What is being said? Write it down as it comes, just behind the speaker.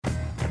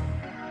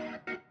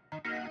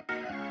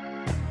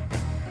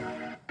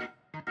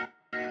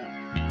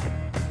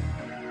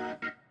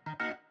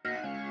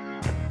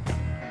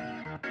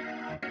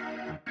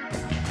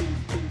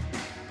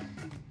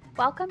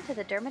Welcome to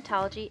the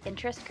Dermatology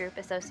Interest Group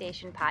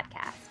Association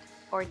podcast,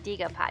 or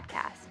DIGA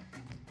podcast,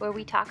 where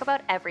we talk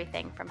about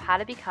everything from how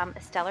to become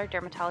a stellar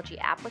dermatology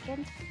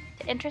applicant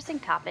to interesting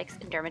topics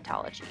in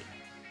dermatology.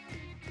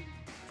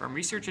 From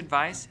research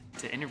advice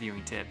to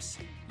interviewing tips,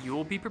 you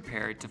will be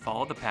prepared to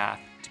follow the path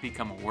to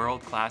become a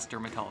world-class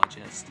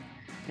dermatologist.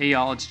 Hey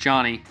y'all, it's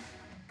Johnny.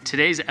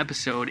 Today's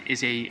episode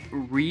is a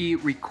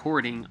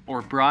re-recording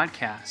or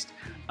broadcast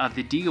of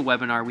the DIGA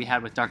webinar we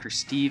had with Dr.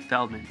 Steve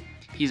Feldman.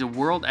 He's a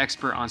world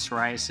expert on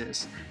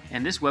psoriasis,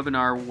 and this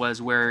webinar was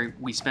where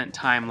we spent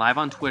time live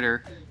on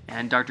Twitter,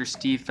 and Dr.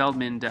 Steve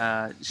Feldman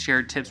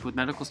shared tips with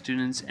medical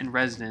students and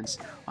residents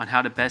on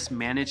how to best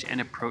manage and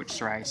approach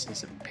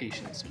psoriasis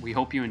patients. We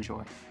hope you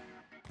enjoy.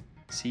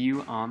 See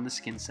you on the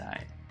skin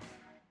side.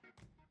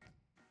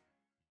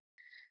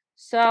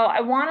 So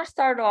I want to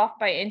start off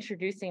by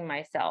introducing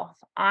myself.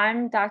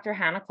 I'm Dr.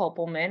 Hannah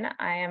Kopelman.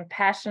 I am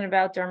passionate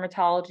about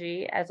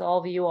dermatology, as all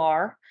of you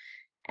are,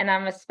 and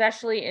I'm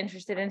especially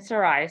interested in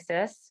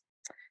psoriasis.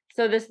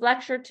 So this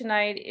lecture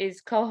tonight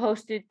is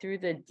co-hosted through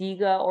the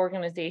DIGA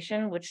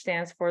organization, which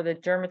stands for the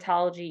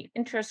Dermatology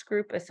Interest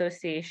Group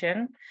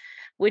Association,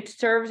 which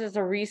serves as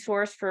a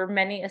resource for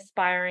many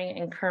aspiring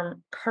and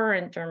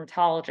current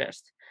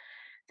dermatologists.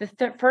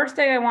 The first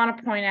thing I want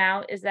to point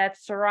out is that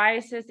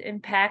psoriasis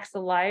impacts the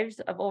lives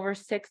of over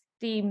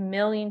 60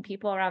 million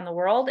people around the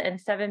world and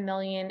 7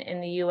 million in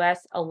the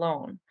US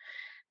alone.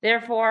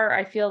 Therefore,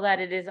 I feel that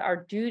it is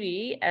our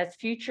duty as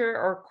future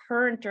or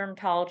current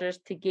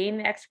dermatologists to gain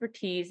the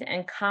expertise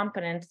and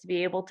competence to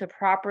be able to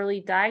properly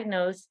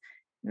diagnose,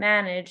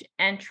 manage,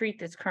 and treat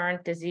this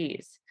current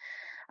disease.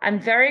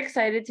 I'm very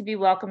excited to be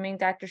welcoming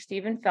Dr.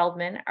 Stephen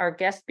Feldman, our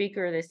guest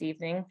speaker this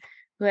evening,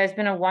 who has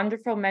been a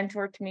wonderful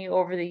mentor to me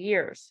over the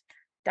years.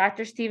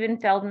 Dr. Stephen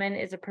Feldman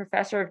is a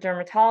professor of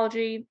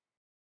dermatology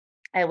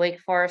at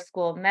Wake Forest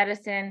School of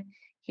Medicine.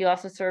 He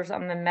also serves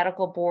on the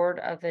medical board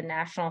of the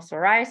National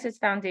Psoriasis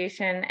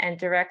Foundation and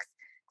directs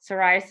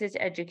psoriasis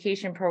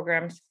education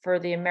programs for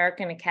the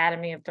American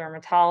Academy of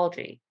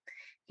Dermatology.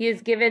 He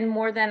has given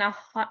more than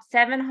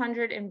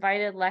 700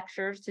 invited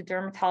lectures to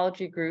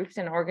dermatology groups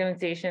and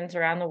organizations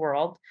around the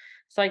world.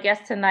 So I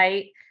guess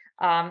tonight,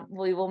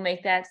 we will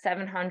make that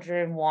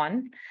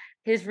 701.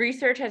 His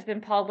research has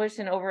been published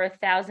in over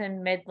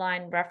 1,000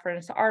 midline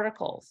reference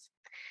articles.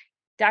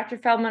 Dr.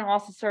 Feldman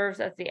also serves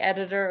as the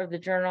editor of the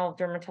Journal of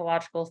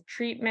Dermatological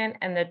Treatment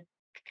and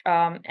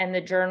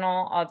the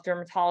Journal of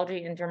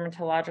Dermatology and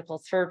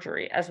Dermatological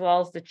Surgery, as well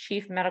as the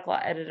chief medical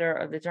editor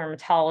of the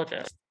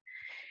Dermatologist.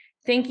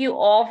 Thank you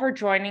all for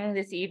joining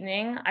this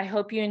evening. I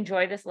hope you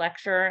enjoy this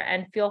lecture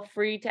and feel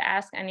free to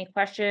ask any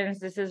questions.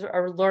 This is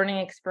a learning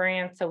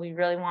experience, so we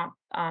really want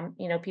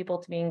people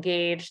to be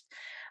engaged.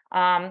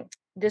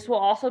 This will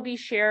also be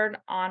shared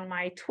on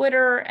my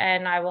Twitter,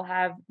 and I will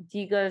have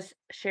DIGA's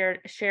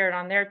shared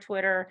on their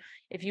Twitter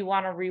if you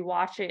want to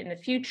rewatch it in the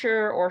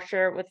future or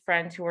share it with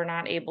friends who are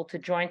not able to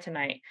join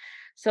tonight.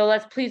 So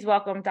let's please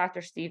welcome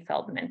Dr. Steve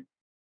Feldman.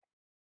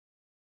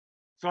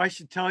 So I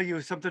should tell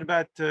you something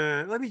about,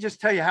 let me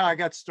just tell you how I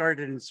got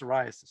started in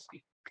psoriasis.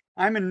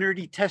 I'm a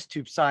nerdy test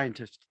tube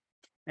scientist,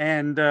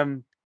 and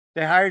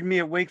they hired me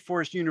at Wake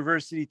Forest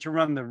University to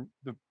run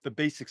the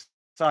basic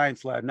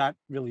science lab, not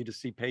really to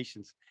see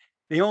patients.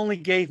 They only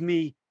gave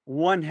me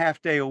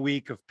 1/2 day a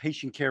week of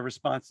patient care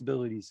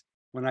responsibilities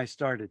when I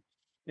started.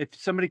 If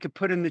somebody could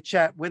put in the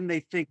chat when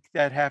they think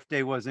that 1/2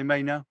 day was,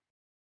 anybody know?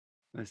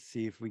 Let's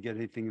see if we get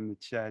anything in the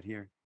chat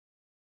here.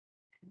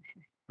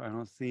 I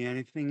don't see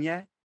anything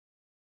yet.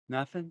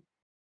 Nothing?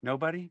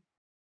 Nobody?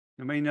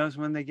 Nobody knows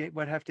when they gave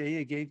what 1/2 day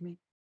they gave me?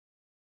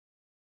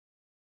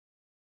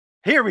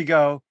 Here we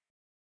go.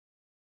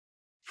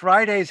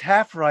 Friday's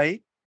half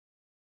right.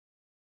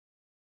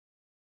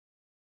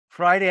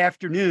 Friday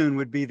afternoon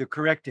would be the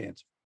correct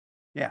answer.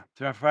 Yeah,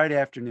 so Friday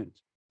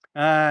afternoons.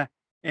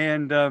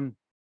 And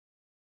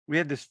we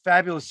had this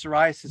fabulous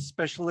psoriasis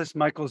specialist,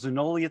 Michael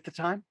Zanoli, at the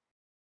time.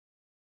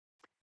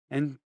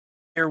 And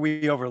here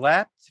we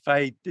overlapped. If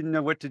I didn't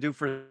know what to do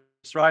for a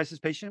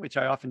psoriasis patient, which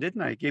I often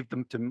didn't, I gave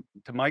them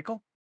to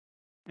Michael.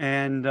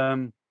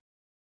 And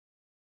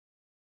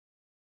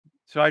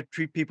so I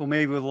treat people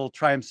maybe with a little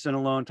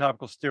triamcinolone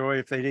topical steroid.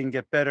 If they didn't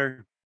get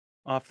better,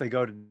 off they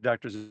go to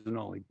Dr.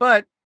 Zanoli.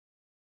 But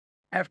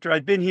after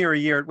I'd been here a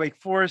year at Wake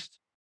Forest,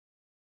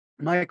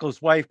 Michael's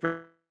wife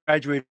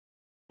graduated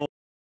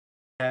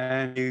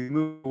and he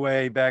moved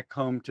away back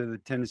home to the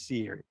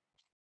Tennessee area.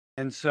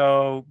 And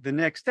so the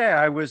next day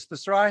I was the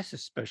psoriasis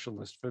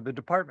specialist for the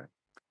department.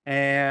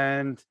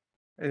 And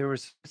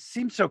it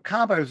seemed so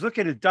common. I was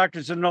looking at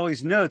Dr.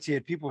 Zanoli's notes. He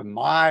had people with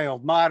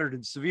mild, moderate,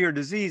 and severe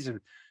disease, and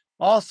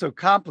also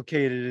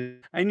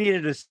complicated. I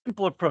needed a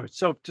simple approach.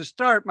 So to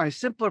start, my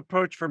simple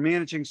approach for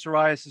managing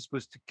psoriasis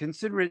was to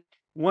consider it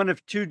one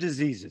of two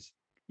diseases.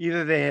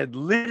 Either they had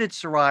limited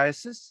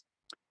psoriasis,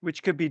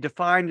 which could be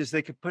defined as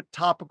they could put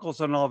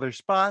topicals on all their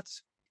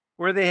spots,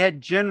 or they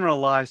had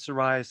generalized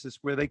psoriasis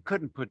where they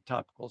couldn't put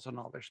topicals on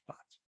all their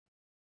spots.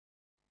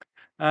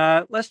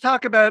 Let's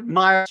talk about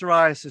mild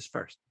psoriasis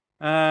first.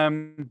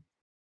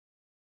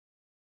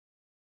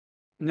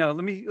 No,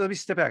 let me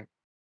step back.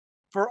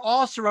 for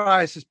all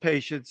psoriasis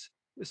patients,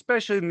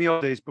 especially in the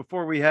old days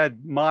before we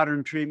had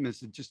modern treatments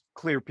that just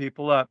clear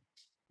people up,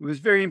 it was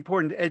very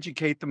important to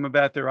educate them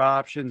about their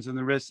options and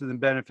the risks and the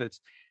benefits.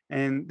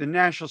 And the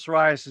National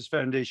Psoriasis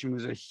Foundation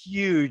was a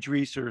huge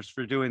resource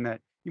for doing that.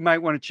 You might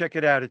want to check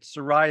it out. It's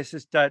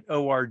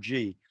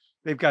psoriasis.org.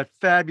 They've got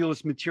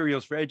fabulous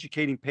materials for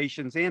educating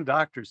patients and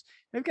doctors.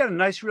 They've got a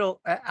nice real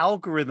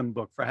algorithm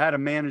book for how to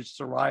manage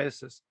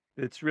psoriasis.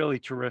 It's really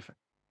terrific.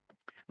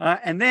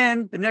 And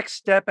then the next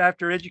step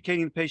after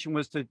educating the patient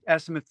was to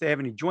ask them if they have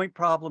any joint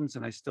problems,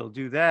 and I still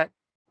do that.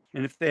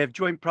 And if they have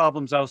joint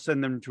problems, I'll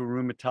send them to a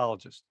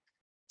rheumatologist.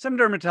 Some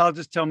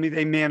dermatologists tell me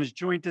they manage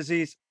joint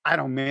disease. I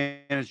don't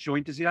manage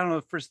joint disease. I don't know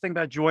the first thing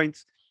about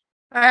joints.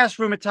 I asked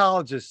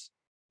rheumatologists,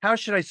 how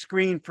should I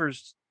screen for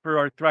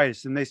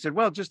arthritis? And they said,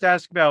 well, just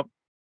ask about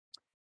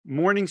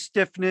morning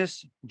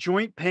stiffness,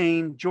 joint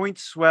pain, joint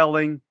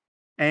swelling,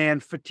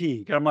 and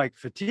fatigue. And I'm like,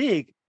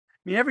 fatigue?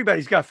 I mean,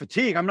 everybody's got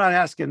fatigue. I'm not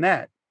asking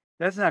that.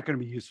 That's not going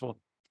to be useful.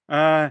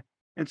 And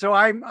so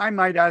I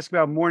might ask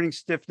about morning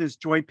stiffness,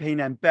 joint pain,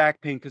 and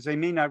back pain because they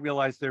may not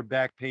realize their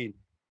back pain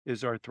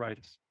is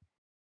arthritis.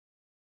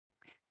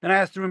 Then I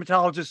asked the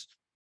rheumatologist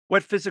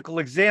what physical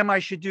exam I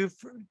should do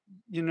for,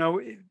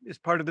 as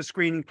part of the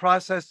screening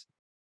process.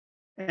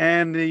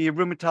 And the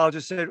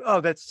rheumatologist said,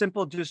 oh, that's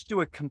simple. Just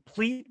do a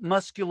complete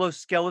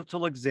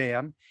musculoskeletal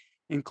exam,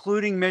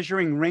 including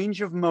measuring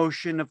range of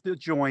motion of the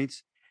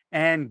joints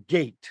and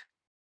gait.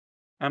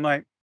 I'm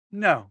like,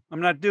 no,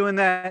 I'm not doing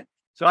that.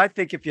 So I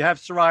think if you have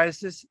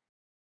psoriasis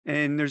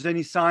and there's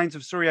any signs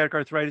of psoriatic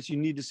arthritis, you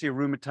need to see a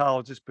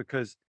rheumatologist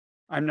because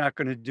I'm not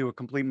going to do a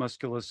complete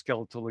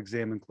musculoskeletal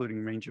exam,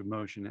 including range of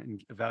motion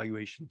and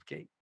evaluation of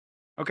gait.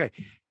 Okay,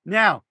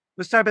 now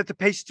let's talk about the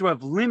patients who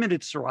have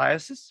limited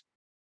psoriasis.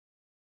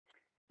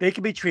 They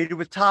can be treated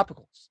with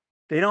topicals.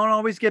 They don't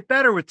always get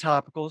better with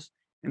topicals,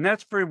 and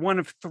that's for one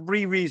of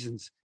three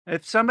reasons.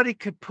 If somebody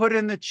could put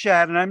in the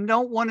chat, and I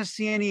don't want to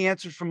see any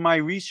answers from my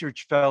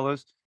research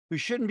fellows who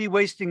shouldn't be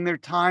wasting their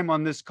time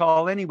on this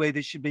call anyway,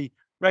 they should be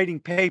writing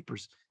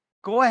papers.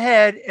 Go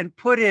ahead and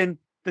put in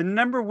the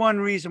number one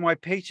reason why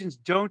patients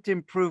don't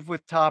improve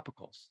with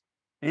topicals.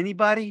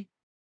 Anybody?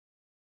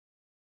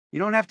 You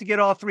don't have to get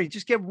all three.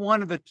 Just get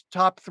one of the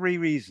top three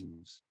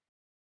reasons.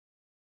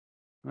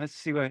 Let's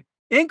see what.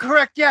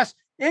 Incorrect, yes.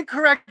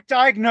 Incorrect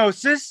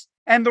diagnosis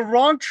and the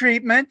wrong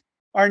treatment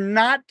are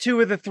not two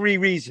of the three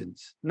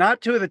reasons.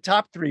 Not two of the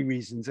top three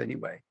reasons,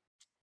 anyway.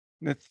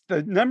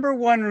 The number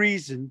one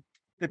reason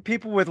that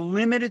people with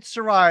limited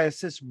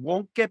psoriasis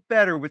won't get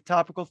better with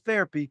topical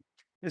therapy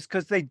is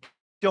because they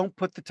don't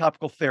put the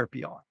topical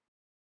therapy on.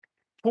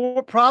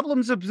 Poor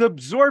problems of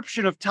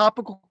absorption of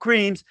topical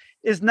creams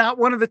is not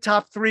one of the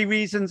top three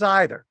reasons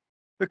either,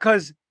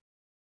 because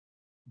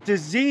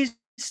diseased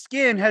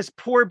skin has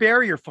poor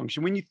barrier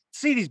function. When you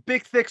see these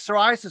big, thick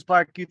psoriasis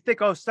plaques, you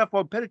think, oh, stuff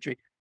won't penetrate.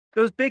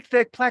 Those big,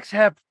 thick plaques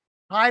have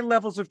high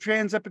levels of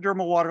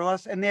transepidermal water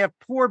loss, and they have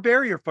poor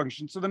barrier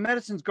function, so the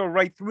medicines go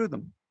right through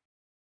them.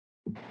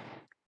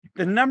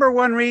 The number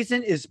one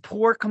reason is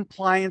poor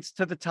compliance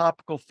to the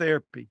topical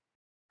therapy.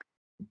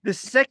 The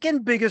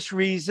second biggest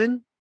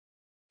reason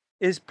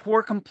is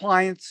poor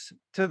compliance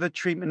to the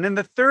treatment. And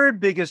the third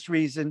biggest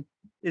reason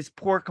is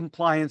poor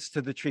compliance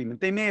to the treatment.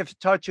 They may have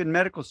taught you in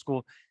medical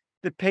school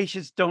that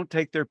patients don't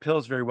take their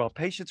pills very well.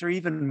 Patients are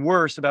even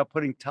worse about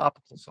putting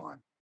topicals on.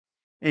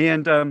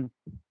 And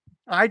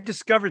I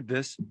discovered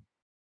this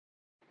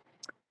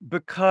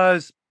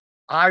because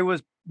I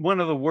was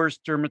one of the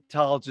worst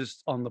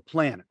dermatologists on the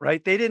planet,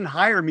 right? They didn't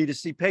hire me to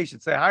see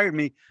patients. They hired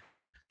me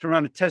to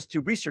run a test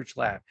tube research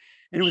lab.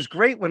 And it was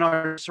great when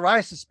our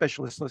psoriasis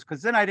specialist was,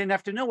 because then I didn't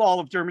have to know all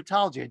of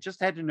dermatology. I just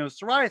had to know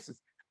psoriasis.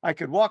 I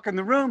could walk in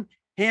the room,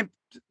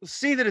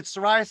 see that it's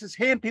psoriasis,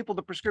 hand people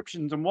the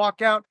prescriptions and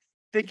walk out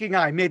thinking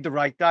I made the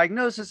right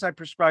diagnosis. I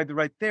prescribed the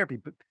right therapy,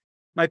 but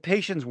my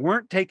patients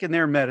weren't taking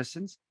their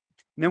medicines.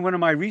 And then one of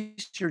my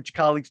research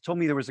colleagues told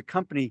me there was a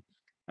company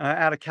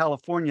out of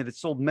California that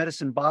sold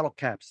medicine bottle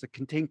caps that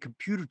contain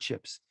computer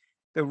chips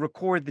that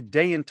record the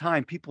day and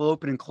time people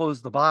open and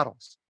close the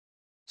bottles.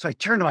 So I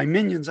turned to my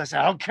minions. I said,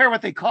 I don't care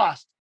what they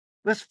cost.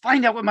 Let's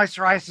find out what my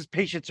psoriasis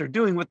patients are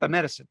doing with the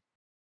medicine.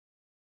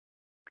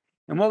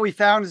 And what we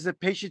found is that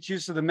patients'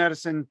 use of the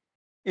medicine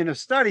in a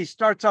study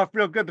starts off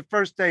real good the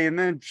first day and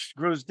then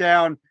grows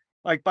down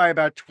like by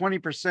about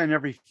 20%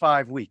 every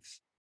 5 weeks.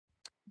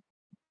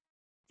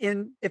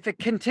 And if it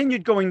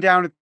continued going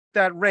down at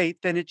that rate,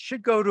 then it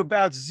should go to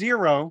about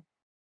 0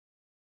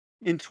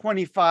 in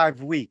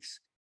 25 weeks.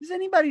 Does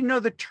anybody know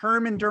the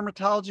term in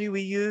dermatology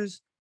we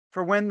use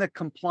for when the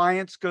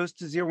compliance goes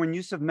to 0, when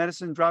use of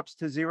medicine drops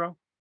to 0?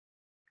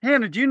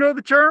 Hannah, do you know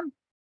the term?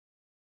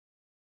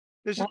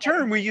 There's a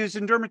term we use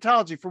in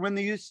dermatology for when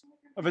the use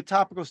of a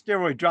topical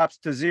steroid drops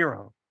to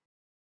 0.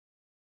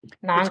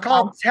 It's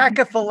called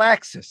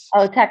tachyphylaxis.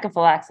 Oh,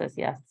 tachyphylaxis,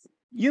 yes.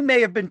 You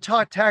may have been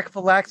taught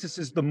tachyphylaxis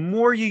is the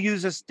more you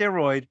use a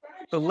steroid,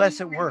 the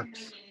less it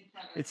works.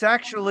 It's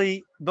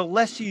actually the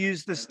less you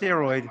use the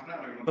steroid,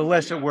 the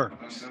less it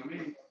works.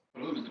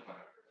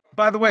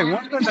 By the way,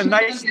 one of the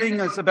nice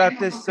things about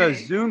this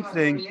Zoom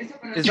thing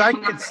is I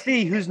can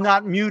see who's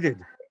not muted.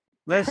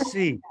 Let's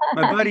see.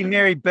 My buddy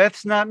Mary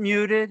Beth's not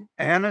muted.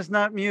 Anna's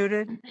not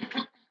muted.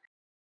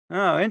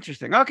 Oh,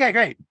 interesting. Okay,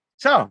 great.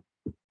 So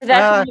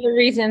That's one of the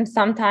reasons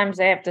sometimes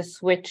they have to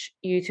switch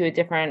you to a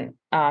different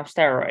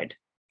steroid.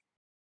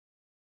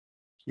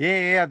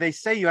 yeah, they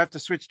say you have to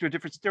switch to a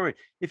different steroid.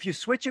 If you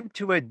switch them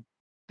to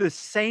the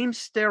same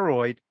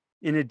steroid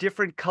in a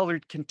different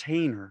colored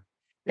container,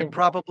 it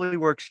probably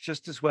works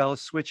just as well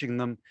as switching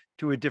them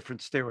to a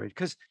different steroid.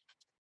 Because,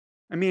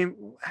 I mean,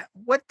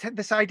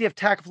 this idea of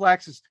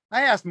tachyphylaxis,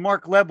 I asked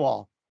Mark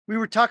Leball. We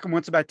were talking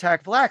once about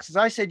tachyphylaxis.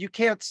 I said, you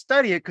can't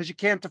study it because you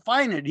can't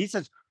define it. He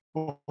says,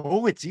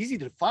 oh, it's easy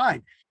to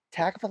define.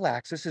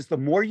 Tachyphylaxis is the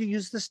more you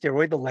use the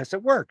steroid, the less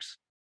it works.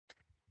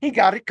 He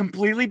got it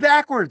completely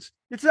backwards.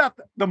 It's not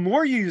the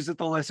more you use it,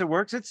 the less it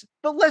works. It's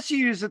the less you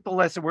use it, the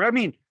less it works. I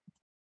mean,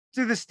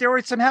 do the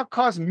steroids somehow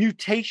cause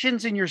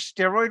mutations in your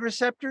steroid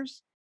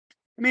receptors?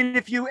 I mean,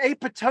 if you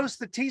apoptose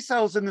the T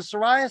cells in the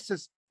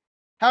psoriasis,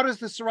 how does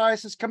the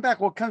psoriasis come back?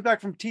 Well, it comes back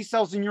from T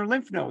cells in your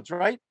lymph nodes,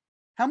 right?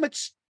 How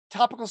much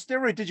topical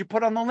steroid did you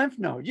put on the lymph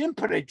node? You didn't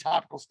put a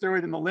topical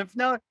steroid in the lymph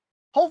node.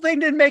 Whole thing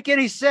didn't make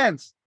any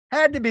sense.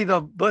 Had to be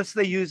the less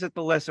they use it,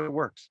 the less it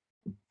works.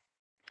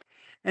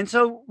 And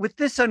so with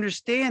this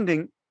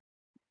understanding,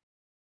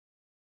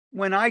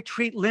 when I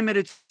treat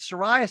limited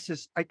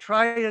psoriasis, I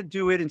try to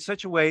do it in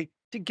such a way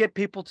to get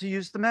people to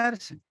use the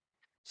medicine.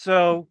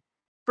 So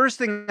first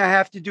thing I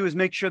have to do is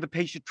make sure the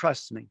patient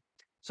trusts me.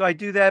 So I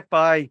do that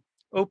by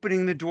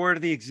opening the door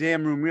to the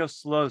exam room real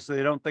slow so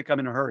they don't think I'm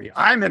in a hurry.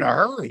 I'm in a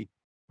hurry,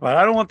 but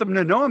I don't want them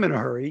to know I'm in a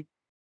hurry.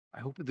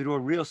 I open the door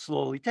real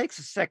slowly. It takes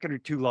a second or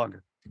two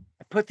longer.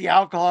 I put the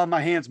alcohol in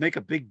my hands, make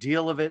a big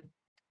deal of it,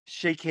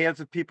 shake hands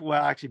with people.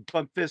 I actually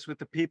bump fists with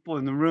the people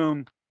in the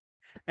room.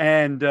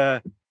 And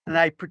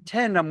I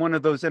pretend I'm one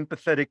of those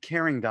empathetic,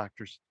 caring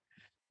doctors.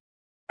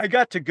 I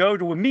got to go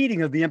to a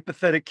meeting of the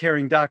empathetic,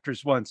 caring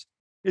doctors once.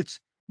 It's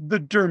the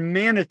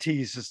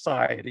Dermatology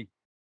Society.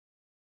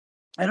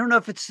 I don't know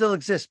if it still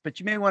exists, but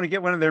you may want to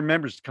get one of their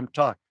members to come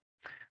talk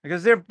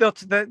because they're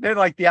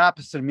like the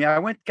opposite of me.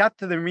 I got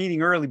to their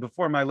meeting early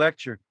before my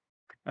lecture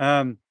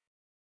to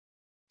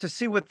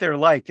see what they're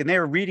like. And they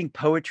were reading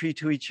poetry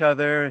to each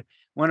other.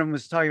 One of them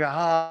was talking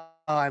about,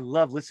 I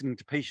love listening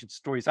to patient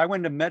stories. I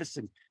went into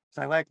medicine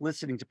because I like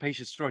listening to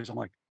patient stories. I'm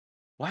like,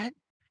 what?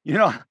 You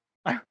know,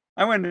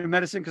 I went into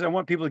medicine because I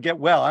want people to get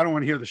well. I don't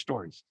want to hear the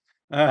stories.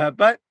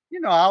 But,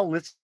 I'll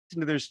listen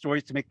to their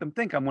stories to make them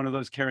think I'm one of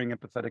those caring,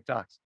 empathetic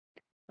docs.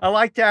 I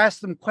like to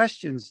ask them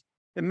questions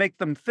that make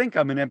them think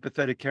I'm an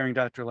empathetic, caring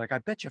doctor. Like, I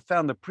bet you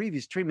found the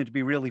previous treatment to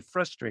be really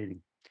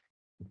frustrating.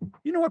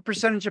 You know what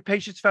percentage of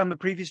patients found the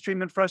previous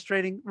treatment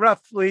frustrating?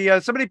 Roughly,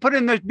 somebody put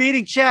in the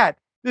meeting chat.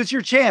 This is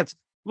your chance.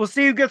 We'll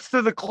see who gets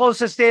to the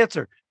closest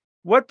answer.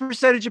 What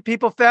percentage of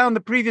people found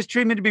the previous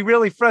treatment to be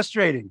really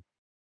frustrating?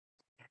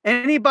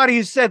 Anybody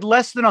who said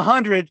less than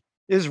 100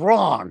 is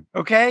wrong,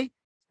 okay?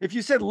 If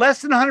you said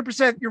less than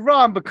 100%, you're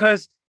wrong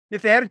because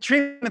if they had a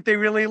treatment they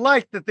really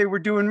liked that they were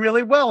doing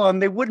really well on,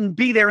 they wouldn't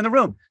be there in the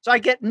room. So I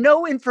get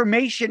no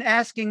information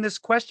asking this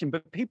question,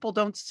 but people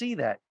don't see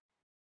that.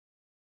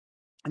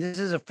 And this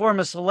is a form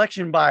of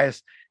selection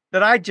bias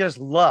that I just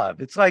love.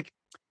 It's like,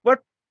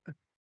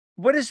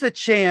 what is the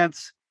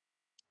chance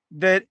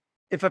that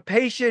if a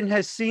patient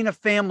has seen a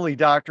family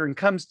doctor and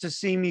comes to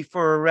see me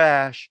for a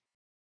rash,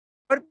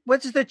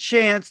 what's the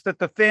chance that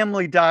the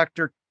family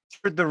doctor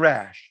cured the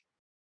rash?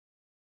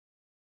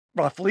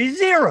 Roughly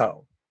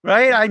zero.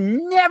 Right? I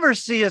never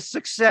see a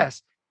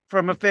success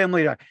from a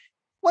family doctor.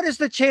 What is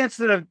the chance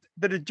that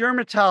a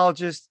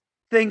dermatologist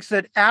thinks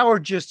that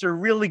allergists are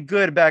really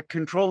good about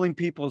controlling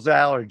people's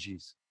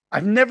allergies?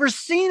 I've never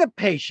seen a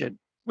patient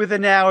with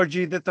an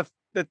allergy that the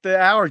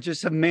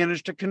allergists have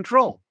managed to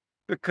control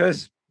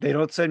because they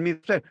don't send me.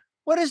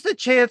 What is the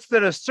chance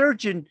that a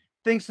surgeon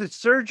thinks that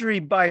surgery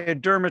by a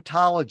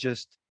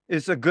dermatologist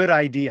is a good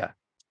idea?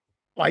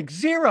 Like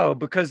zero,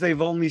 because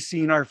they've only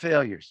seen our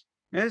failures.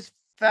 And it's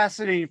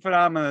fascinating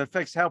phenomenon that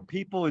affects how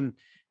people in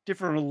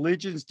different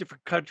religions,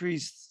 different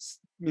countries,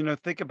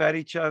 think about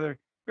each other.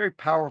 Very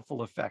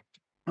powerful effect.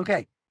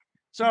 Okay,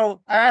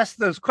 so I ask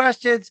those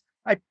questions.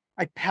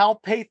 I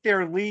palpate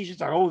their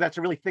lesions. Oh, that's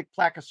a really thick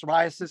plaque of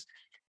psoriasis.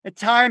 At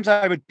times,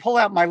 I would pull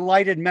out my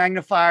lighted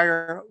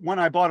magnifier, one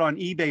I bought on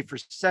eBay for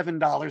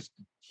 $7,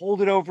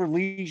 hold it over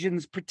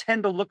lesions,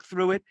 pretend to look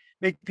through it,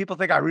 make people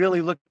think I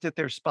really looked at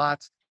their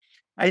spots.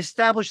 I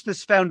established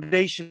this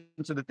foundation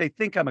so that they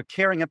think I'm a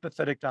caring,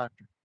 empathetic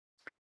doctor.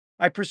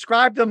 I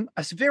prescribe them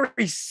a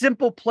very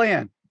simple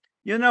plan.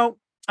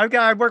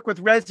 I work with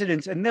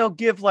residents and they'll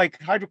give like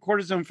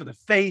hydrocortisone for the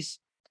face,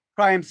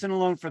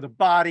 triamcinolone for the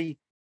body,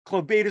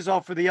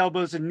 clobetasol for the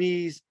elbows and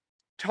knees,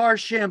 tar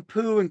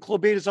shampoo and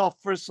clobetasol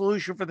for a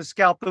solution for the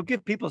scalp. They'll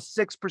give people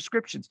 6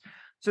 prescriptions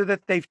so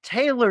that they've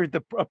tailored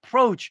the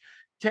approach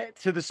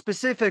to the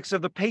specifics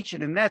of the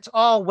patient. And that's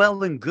all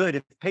well and good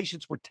if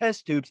patients were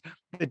test tubes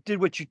that did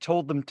what you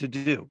told them to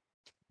do.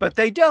 But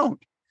they don't.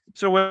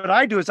 So what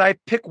I do is I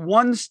pick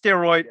one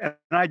steroid and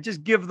I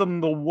just give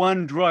them the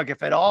one drug,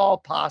 if at all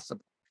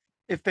possible.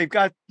 If they've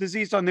got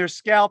disease on their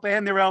scalp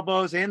and their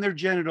elbows and their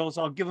genitals,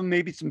 I'll give them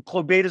maybe some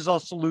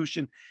clobetasol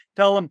solution.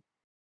 Tell them,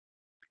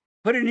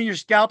 put it in your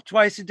scalp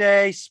twice a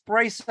day,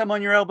 spray some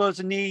on your elbows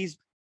and knees.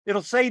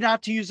 It'll say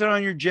not to use it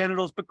on your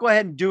genitals, but go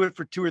ahead and do it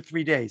for 2 or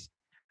 3 days.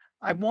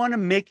 I want to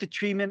make the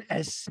treatment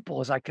as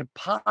simple as I could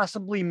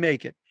possibly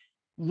make it.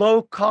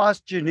 Low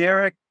cost,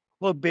 generic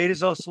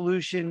clobetasol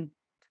solution.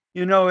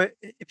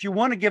 If you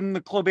want to give them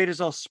the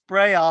clobetasol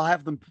spray, I'll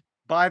have them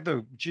buy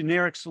the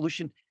generic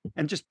solution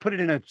and just put it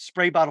in a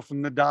spray bottle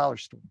from the dollar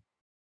store.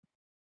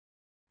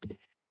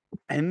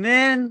 And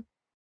then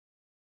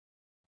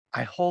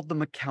I hold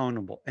them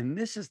accountable. And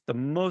this is the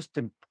most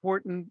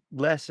important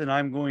lesson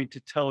I'm going to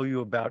tell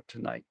you about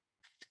tonight.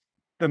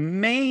 The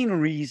main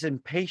reason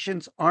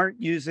patients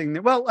aren't using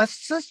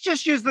let's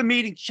just use the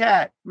meeting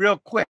chat real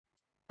quick.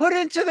 Put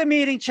into the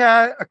meeting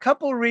chat a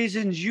couple of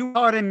reasons you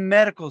taught in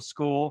medical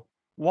school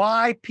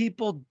why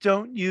people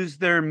don't use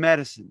their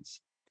medicines.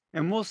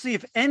 And we'll see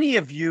if any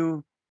of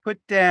you put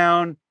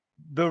down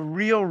the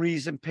real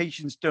reason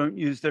patients don't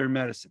use their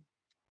medicine.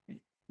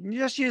 You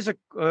just use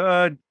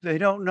they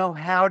don't know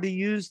how to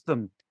use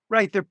them.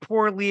 Right, they're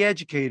poorly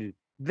educated.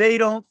 They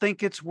don't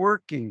think it's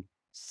working.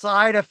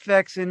 Side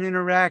effects and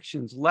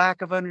interactions,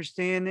 lack of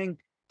understanding,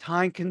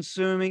 time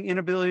consuming,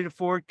 inability to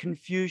afford,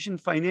 confusion,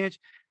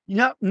 financial.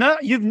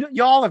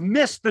 Y'all have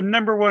missed the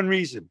number one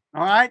reason.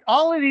 All right.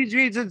 All of these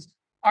reasons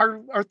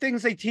are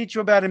things they teach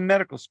you about in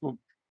medical school.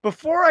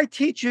 Before I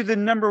teach you the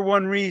number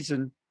one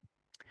reason,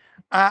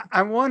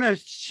 I want to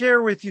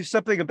share with you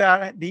something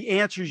about the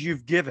answers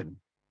you've given.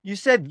 You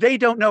said they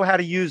don't know how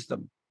to use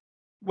them.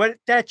 What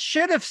that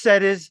should have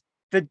said is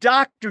the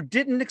doctor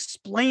didn't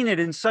explain it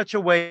in such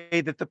a way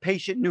that the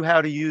patient knew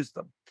how to use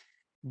them.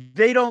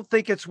 They don't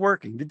think it's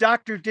working. The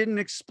doctor didn't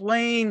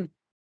explain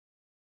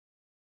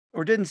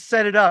or didn't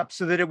set it up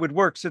so that it would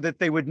work, so that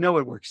they would know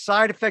it works.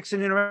 Side effects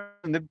and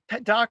interaction. The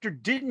doctor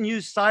didn't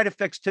use side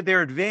effects to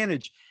their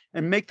advantage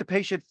and make the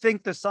patient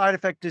think the side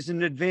effect is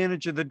an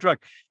advantage of the drug.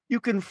 You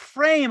can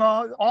frame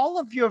all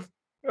of your,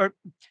 or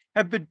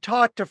have been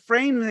taught to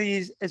frame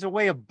these as a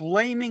way of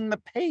blaming the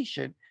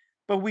patient,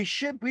 but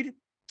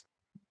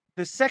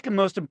the second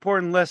most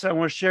important lesson I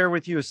want to share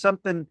with you is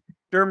something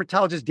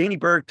dermatologist Danny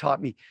Berg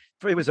taught me.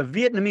 It was a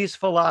Vietnamese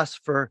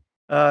philosopher,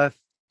 Thich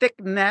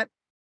Nhat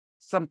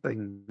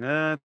something,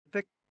 Thich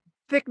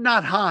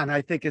Nhat Hanh,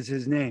 I think is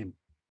his name.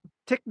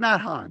 Thich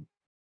Nhat Hanh.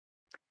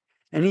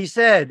 And he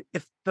said,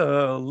 if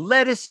the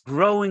lettuce is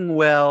growing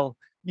well,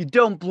 you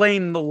don't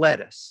blame the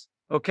lettuce,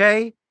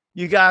 okay?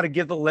 You got to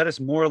give the lettuce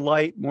more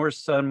light, more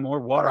sun, more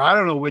water. I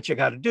don't know what you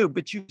got to do,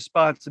 but you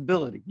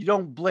responsibility. You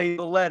don't blame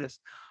the lettuce.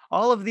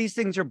 All of these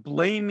things are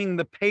blaming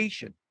the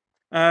patient.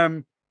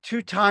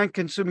 Too time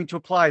consuming to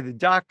apply. The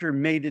doctor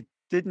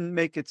didn't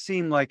make it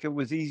seem like it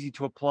was easy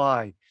to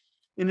apply.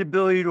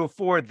 Inability to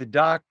afford. The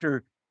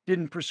doctor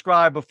didn't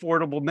prescribe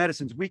affordable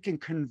medicines. We can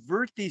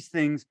convert these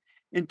things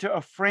into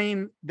a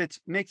frame that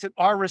makes it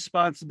our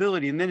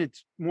responsibility. And then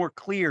it's more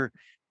clear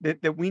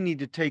that we need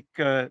to take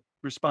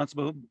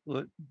responsibility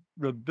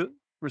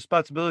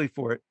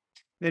for it.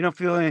 They don't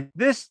feel any.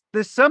 This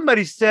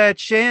somebody said,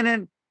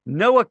 Shannon,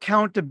 no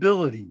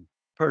accountability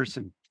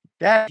person.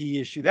 That's the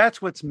issue.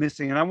 That's what's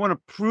missing. And I want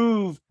to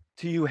prove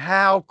to you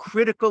how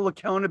critical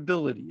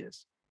accountability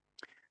is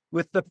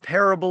with the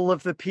parable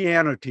of the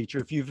piano teacher.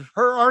 If you've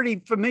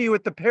already familiar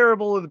with the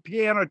parable of the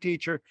piano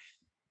teacher,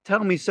 tell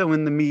me so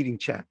in the meeting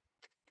chat.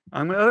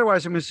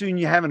 Otherwise, I'm assuming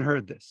you haven't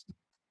heard this.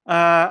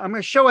 I'm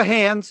going to show of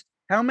hands.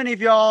 How many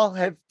of y'all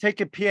have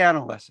taken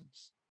piano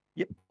lessons?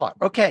 Yep.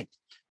 Okay.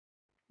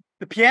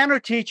 The piano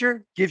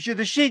teacher gives you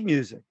the sheet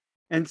music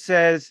and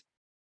says,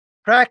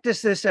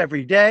 practice this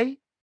every day.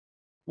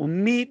 We'll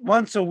meet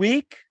once a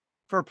week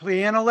for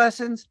piano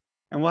lessons,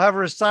 and we'll have a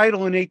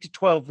recital in 8 to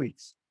 12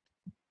 weeks.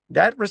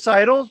 That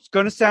recital is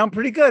going to sound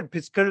pretty good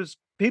because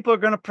people are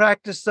going to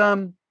practice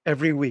some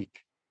every week.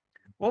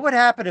 What would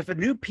happen if a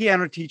new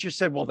piano teacher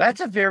said, well,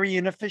 that's a very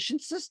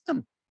inefficient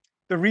system.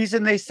 The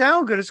reason they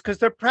sound good is because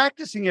they're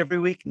practicing every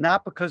week,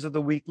 not because of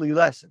the weekly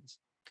lessons.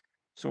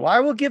 So I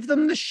will give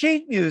them the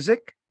sheet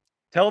music,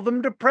 tell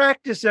them to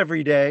practice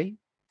every day.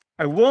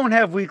 I won't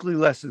have weekly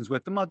lessons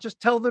with them. I'll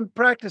just tell them to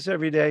practice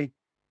every day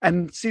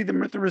and see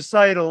them at the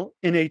recital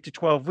in 8 to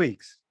 12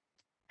 weeks.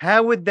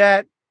 How would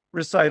that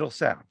recital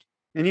sound?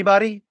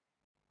 Anybody?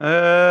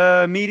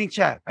 Meeting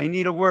chat. I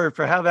need a word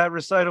for how that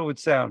recital would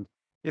sound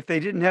if they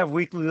didn't have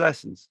weekly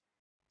lessons.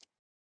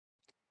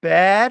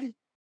 Bad,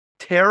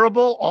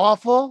 terrible,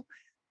 awful.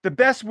 The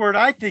best word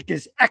I think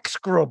is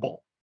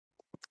execrable.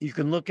 You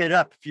can look it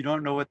up if you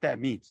don't know what that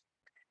means.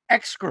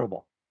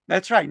 Execrable.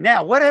 That's right.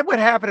 Now, what would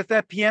happen if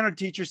that piano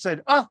teacher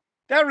said, oh,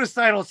 that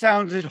recital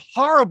sounded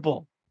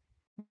horrible?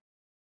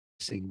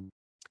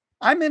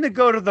 I'm going to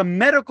go to the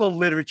medical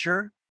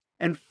literature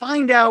and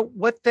find out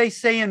what they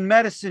say in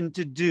medicine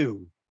to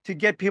do to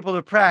get people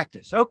to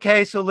practice.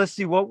 Okay, so let's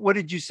see, what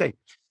did you say?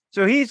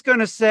 So he's going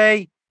to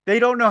say they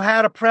don't know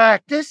how to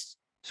practice,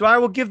 so I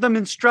will give them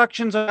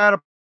instructions on how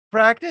to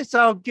practice.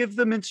 I'll give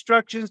them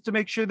instructions to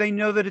make sure they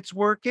know that it's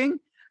working.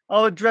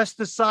 I'll address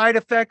the side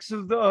effects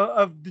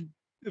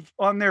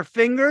on their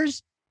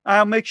fingers.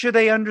 I'll make sure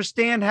they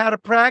understand how to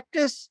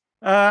practice.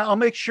 I'll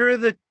make sure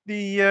that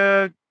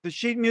the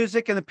sheet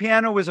music and the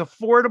piano is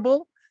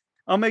affordable.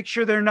 I'll make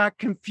sure they're not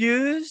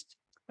confused.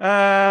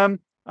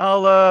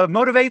 I'll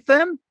motivate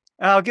them.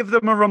 I'll give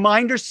them a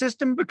reminder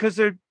system because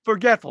they're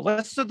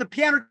forgetful. So the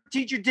piano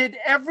teacher did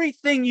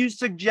everything you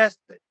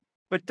suggested,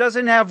 but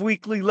doesn't have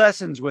weekly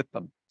lessons with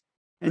them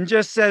and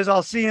just says,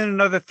 I'll see you in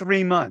another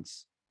 3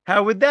 months.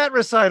 How would that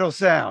recital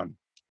sound?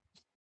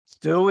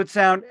 Still would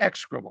sound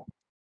execrable.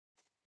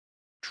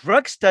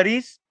 Drug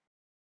studies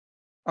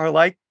are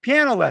like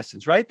piano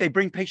lessons, right? They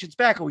bring patients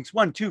back at weeks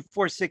 1, 2,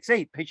 4, 6,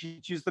 8.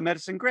 Patients use the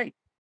medicine great.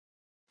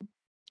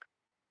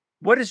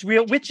 What is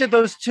real? Which of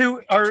those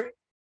two are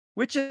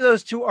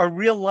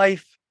real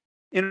life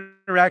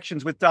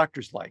interactions with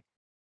doctors like?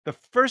 The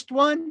first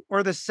one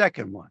or the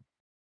second one?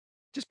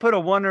 Just put a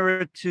 1 or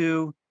a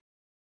 2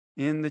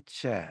 in the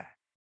chat.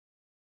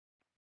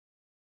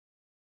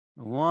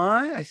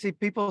 1. I see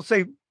people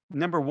say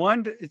number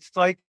 1. It's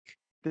like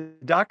the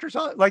doctors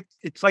like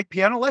it's like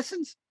piano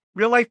lessons.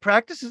 Real life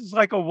practice is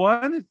like a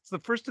 1. It's the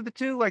first of the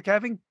 2, like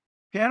having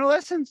piano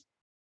lessons.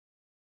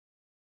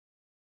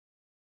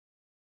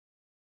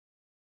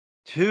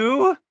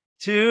 2.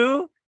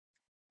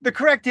 The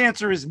correct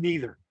answer is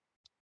neither.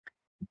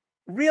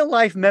 Real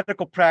life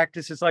medical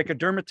practice is like a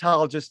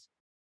dermatologist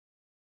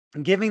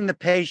giving the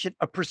patient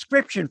a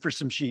prescription for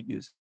some sheet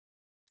music.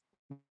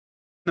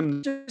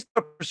 Just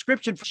a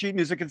prescription for sheet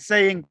music and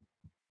saying,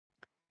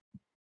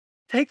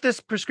 take this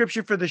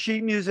prescription for the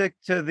sheet music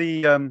to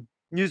the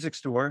music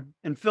store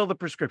and fill the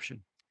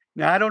prescription.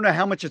 Now, I don't know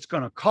how much it's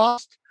going to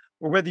cost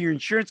or whether your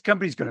insurance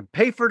company is going to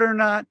pay for it or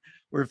not,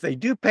 or if they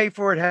do pay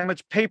for it, how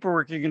much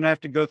paperwork you're going to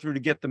have to go through to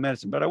get the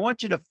medicine. But I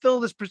want you to fill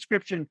this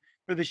prescription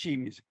for the sheet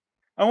music.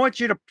 I want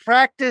you to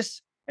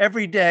practice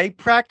every day.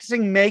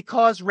 Practicing may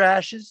cause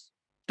rashes,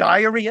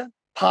 diarrhea,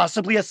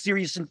 possibly a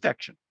serious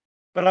infection.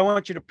 But I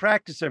want you to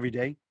practice every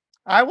day.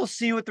 I will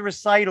see you at the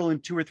recital in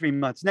 2 or 3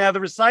 months. Now, the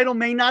recital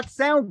may not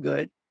sound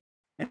good.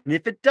 And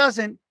if it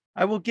doesn't,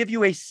 I will give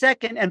you a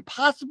second and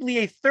possibly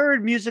a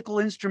third musical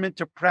instrument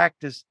to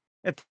practice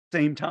at the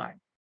same time.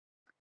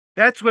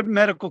 That's what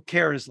medical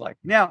care is like.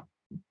 Now,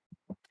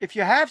 if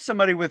you have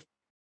somebody with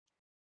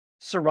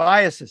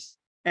psoriasis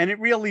and it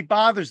really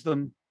bothers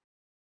them,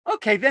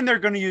 okay, then they're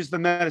going to use the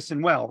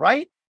medicine well,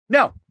 right?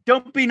 No,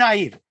 don't be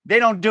naive. They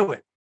don't do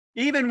it,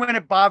 even when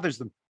it bothers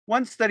them.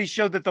 One study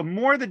showed that the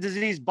more the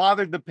disease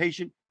bothered the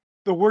patient,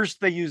 the worse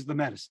they use the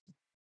medicine.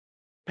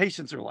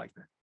 Patients are like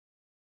that.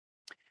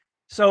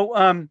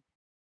 So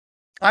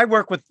I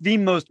work with the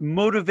most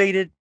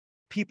motivated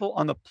people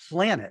on the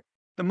planet,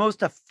 the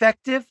most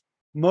effective,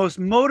 most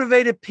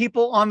motivated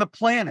people on the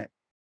planet.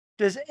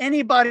 Does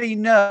anybody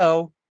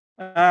know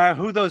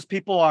who those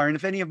people are? And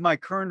if any of my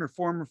current or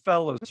former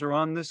fellows are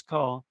on this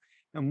call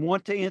and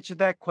want to answer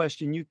that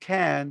question, you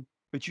can,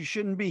 but you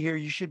shouldn't be here.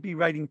 You should be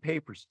writing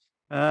papers.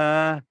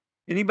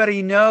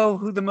 Anybody know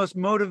who the most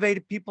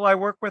motivated people I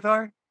work with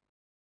are?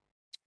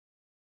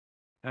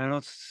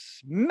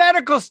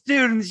 Medical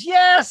students.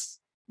 Yes.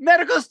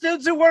 Medical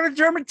students who want a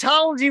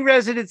dermatology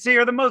residency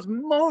are the most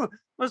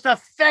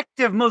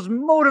effective, most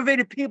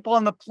motivated people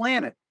on the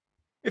planet.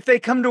 If they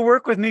come to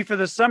work with me for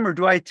the summer,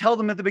 do I tell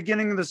them at the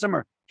beginning of the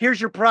summer,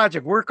 here's your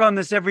project, work on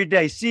this every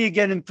day, see you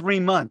again in 3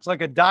 months,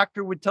 like a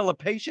doctor would tell a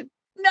patient?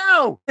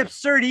 No,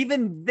 absurd.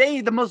 Even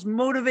they, the most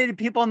motivated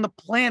people on the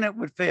planet,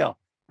 would fail.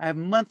 I have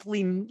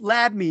weekly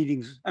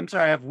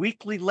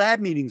lab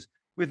meetings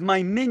with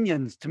my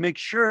minions to make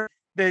sure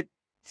that,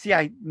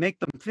 I make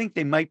them think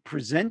they might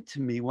present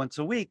to me once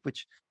a week,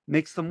 which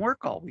makes them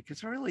work all week.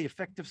 It's a really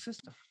effective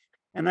system.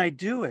 And I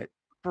do it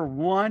for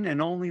one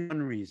and only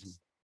one reason,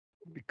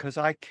 because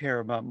I care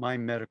about my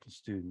medical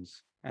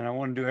students and I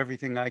want to do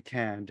everything I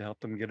can to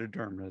help them get a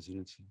derm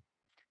residency.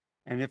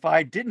 And if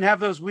I didn't have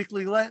those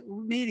weekly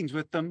meetings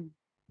with them,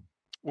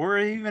 or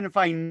even if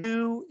I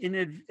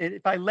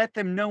if I let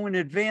them know in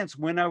advance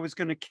when I was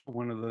going to kill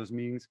one of those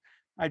meetings,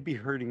 I'd be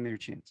hurting their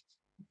chances.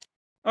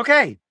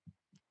 Okay.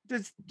 Do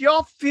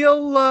y'all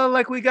feel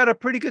like we got a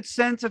pretty good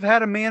sense of how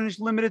to manage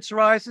limited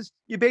psoriasis?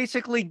 You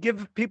basically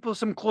give people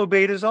some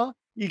clobetasol.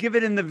 You give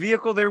it in the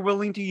vehicle they're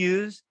willing to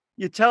use.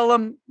 You tell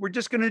them, we're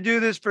just going to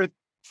do this for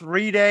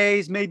 3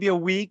 days, maybe a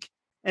week.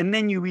 And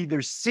then you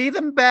either see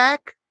them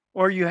back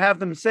or you have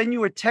them send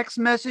you a text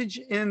message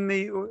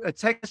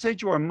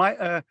or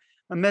a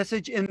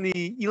message in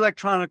the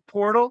electronic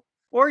portal.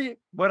 Or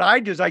what I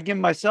do is I give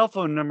them my cell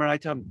phone number and I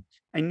tell them,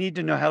 I need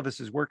to know how this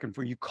is working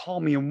for you.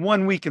 Call me in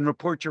 1 week and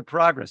report your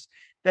progress.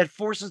 That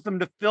forces them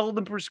to fill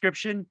the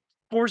prescription,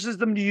 forces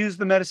them to use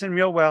the medicine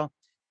real well.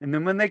 And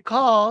then when they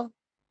call,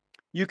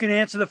 you can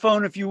answer the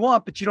phone if you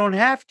want, but you don't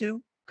have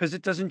to, because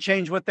it doesn't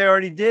change what they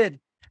already did.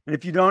 And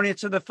if you don't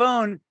answer the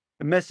phone,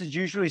 the message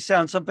usually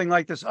sounds something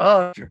like this.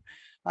 Oh,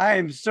 I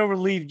am so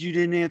relieved you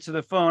didn't answer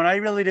the phone. I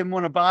really didn't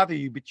want to bother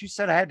you, but you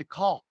said I had to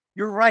call.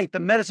 You're right. The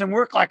medicine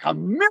worked like a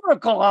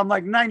miracle. I'm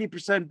like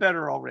 90%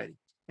 better already.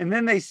 And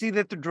then they see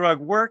that the drug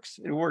works,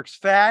 it works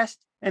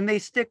fast, and they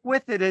stick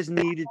with it as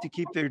needed to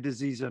keep their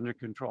disease under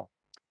control.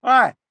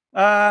 All right.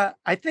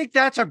 I think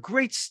that's a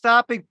great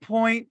stopping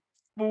point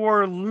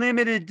for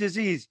limited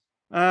disease.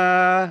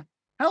 How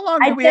long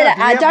do we have?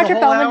 Do we have the Dr.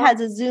 whole Feldman hour?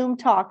 has a Zoom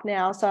talk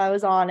now, so I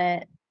was on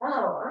it.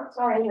 Oh, I'm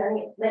sorry,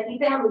 honey, that you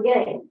found the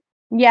game.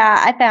 Yeah,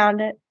 I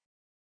found it.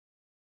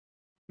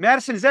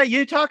 Madison, is that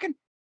you talking?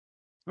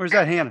 Or is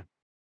that Hannah?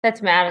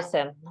 That's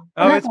Madison.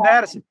 Oh, it's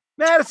Madison.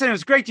 Madison, it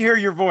was great to hear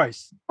your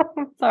voice.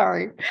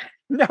 Sorry.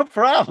 No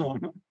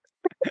problem.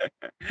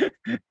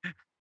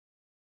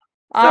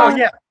 Um,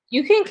 yeah.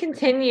 You can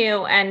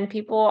continue, and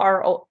people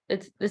are.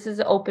 This is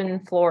an open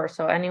floor,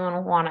 so anyone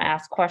who want to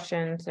ask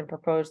questions and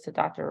propose to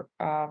Dr.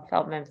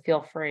 Feldman,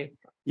 feel free.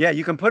 Yeah,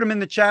 you can put them in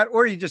the chat,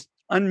 or you just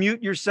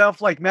unmute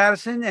yourself like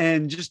Madison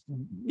and just,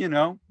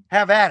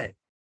 have at it.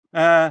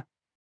 Hi,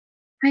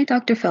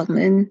 Dr.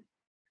 Feldman.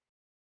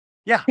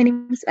 Yeah. My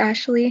name is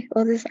Ashley.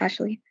 Well, this is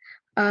Ashley.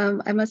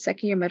 I'm a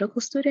second-year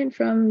medical student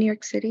from New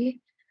York City.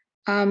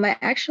 I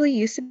actually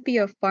used to be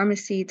a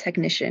pharmacy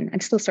technician. I'm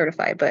still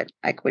certified, but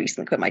I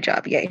recently quit my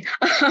job. Yay.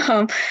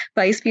 But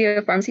I used to be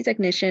a pharmacy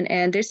technician,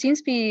 and there seems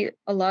to be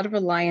a lot of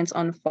reliance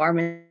on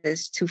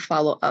pharmacists to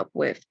follow up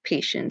with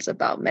patients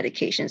about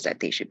medications that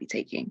they should be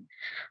taking.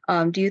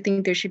 Do you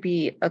think there should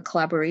be a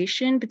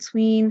collaboration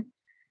between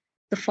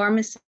the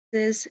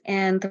pharmacist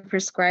and the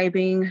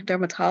prescribing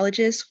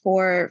dermatologist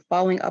for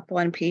following up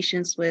on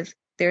patients with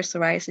their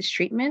psoriasis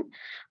treatment?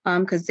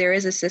 Because there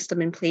is a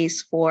system in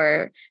place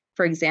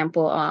for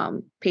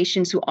example,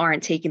 patients who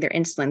aren't taking their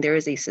insulin. There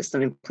is a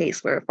system in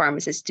place where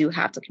pharmacists do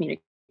have to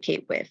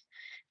communicate with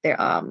their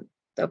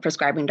the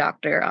prescribing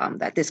doctor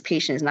that this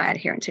patient is not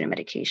adherent to the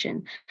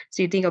medication.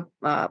 So you think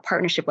a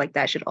partnership like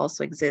that should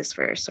also exist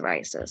for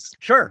psoriasis?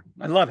 Sure.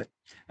 I love it.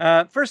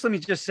 First, let me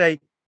just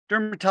say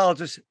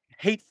dermatologists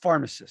hate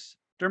pharmacists.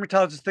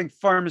 Dermatologists think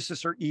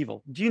pharmacists are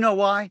evil. Do you know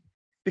why?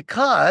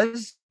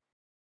 Because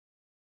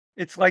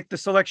it's like the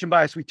selection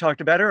bias we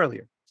talked about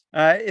earlier.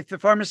 If the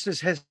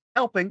pharmacist has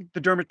helping, the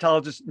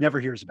dermatologist never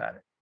hears about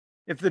it.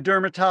 If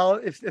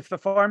the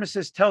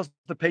pharmacist tells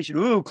the patient,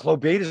 "Ooh,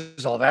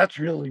 clobetasol, that's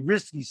really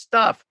risky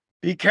stuff.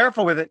 Be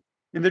careful with it,"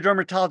 and the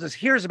dermatologist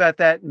hears about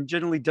that and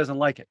generally doesn't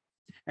like it.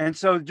 And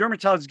so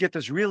dermatologists get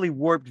this really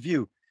warped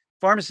view.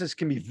 Pharmacists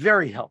can be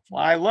very helpful.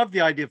 I love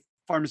the idea of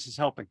pharmacists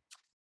helping.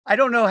 I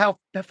don't know how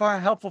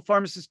helpful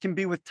pharmacists can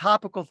be with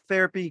topical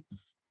therapy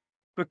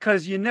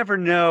because you never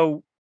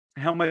know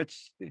how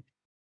much.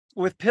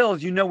 With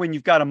pills, when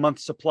you've got a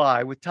month's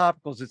supply. With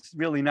topicals, it's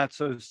really not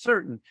so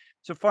certain.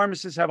 So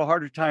pharmacists have a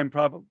harder time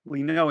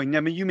probably knowing.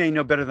 I mean, you may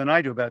know better than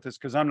I do about this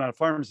because I'm not a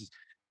pharmacist,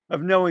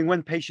 of knowing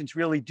when patients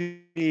really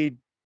do need,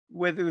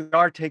 whether they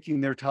are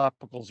taking their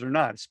topicals or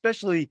not,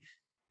 especially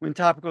when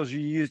topicals are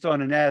used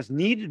on an as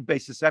needed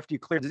basis after you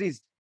clear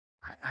disease.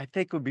 I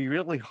think it would be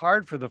really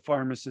hard for the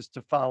pharmacist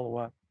to follow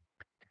up.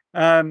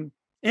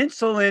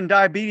 Insulin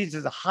diabetes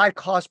is a high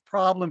cost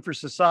problem for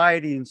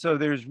society. And so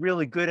there's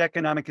really good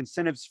economic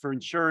incentives for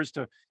insurers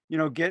to,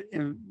 get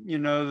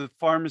the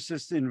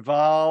pharmacists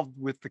involved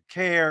with the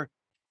care.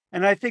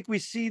 And I think we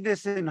see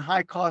this in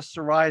high cost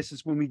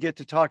psoriasis when we get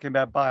to talking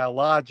about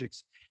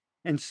biologics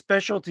and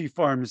specialty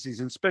pharmacies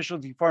that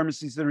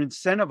are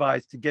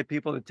incentivized to get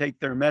people to take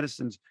their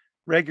medicines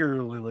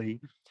regularly.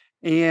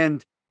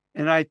 And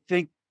I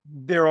think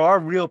there are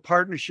real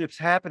partnerships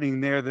happening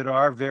there that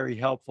are very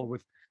helpful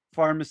with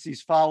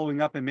pharmacies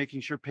following up and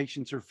making sure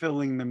patients are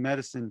filling the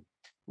medicine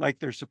like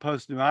they're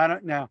supposed to. I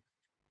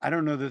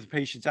don't know that the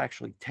patients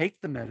actually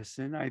take the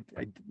medicine.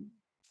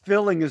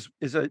 Filling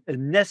is a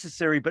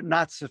necessary but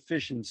not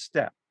sufficient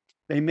step.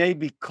 They may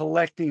be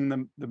collecting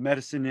the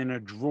medicine in a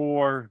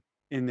drawer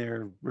in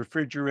their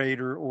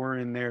refrigerator or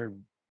in their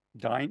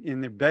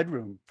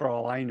bedroom, for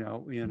all I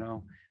know,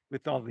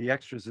 with all the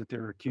extras that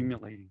they're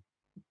accumulating.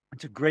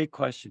 It's a great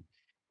question.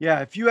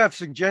 Yeah, if you have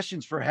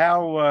suggestions for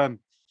how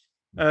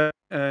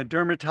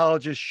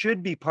dermatologists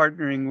should be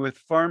partnering with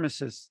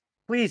pharmacists,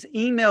 please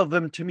email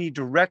them to me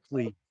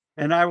directly,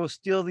 and I will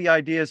steal the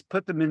ideas,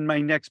 put them in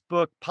my next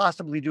book,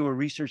 possibly do a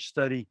research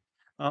study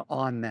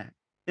on that.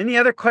 Any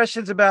other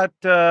questions about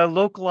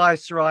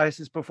localized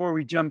psoriasis before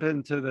we jump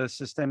into the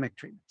systemic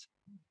treatments?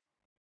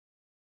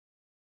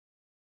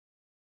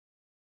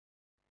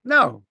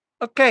 No.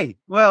 Okay.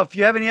 Well, if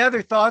you have any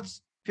other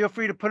thoughts, feel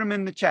free to put them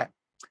in the chat.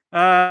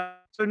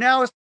 So now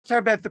let's talk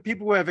about the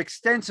people who have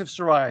extensive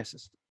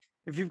psoriasis.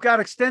 If you've got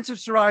extensive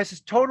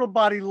psoriasis, total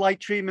body light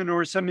treatment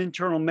or some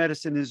internal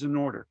medicine is in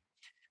order.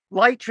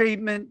 Light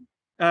treatment,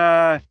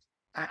 I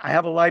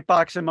have a light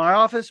box in my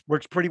office,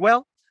 works pretty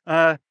well.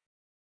 But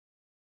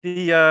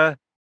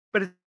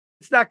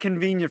it's not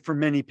convenient for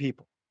many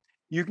people.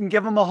 You can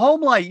give them a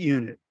home light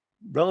unit,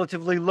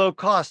 relatively low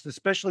cost,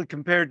 especially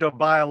compared to a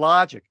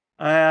biologic.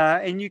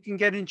 And you can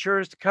get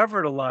insurers to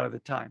cover it a lot of the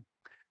time.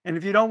 And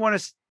if you don't want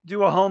to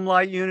do a home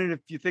light unit, if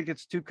you think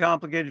it's too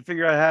complicated to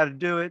figure out how to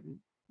do it,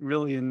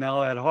 really isn't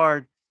all that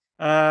hard,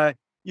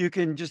 you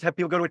can just have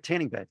people go to a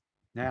tanning bed.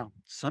 Now,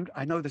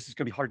 I know this is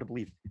going to be hard to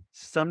believe.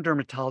 Some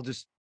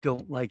dermatologists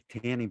don't like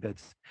tanning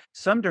beds.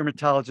 Some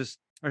dermatologists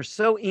are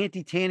so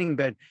anti-tanning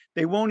bed,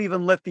 they won't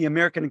even let the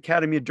American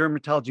Academy of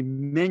Dermatology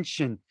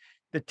mention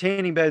that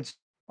tanning beds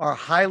are a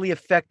highly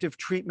effective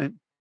treatment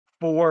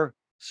for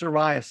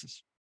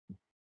psoriasis.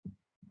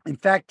 In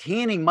fact,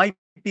 tanning might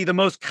be the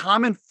most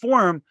common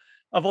form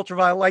of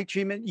ultraviolet light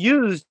treatment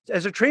used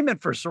as a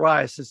treatment for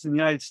psoriasis in the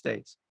United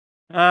States.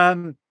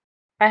 I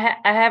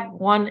have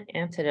one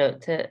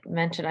antidote to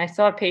mention. I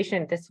saw a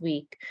patient this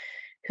week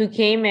who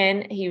came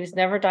in. He was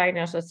never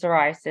diagnosed with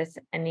psoriasis,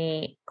 and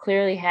he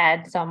clearly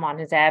had some on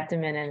his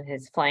abdomen and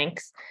his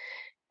flanks.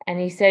 And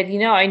he said,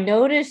 I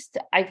noticed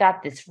I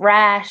got this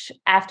rash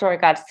after I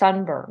got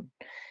sunburn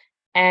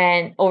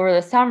and over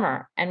the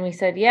summer. And we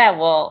said, yeah,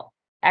 well,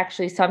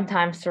 actually,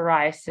 sometimes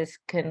psoriasis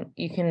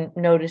you can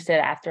notice it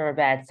after a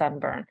bad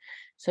sunburn.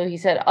 So he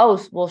said, oh,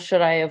 well,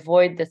 should I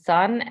avoid the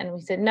sun? And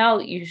we said, no,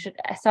 you should.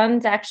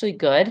 Sun's actually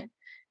good.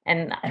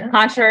 And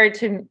contrary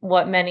to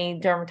what many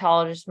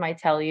dermatologists might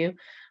tell you,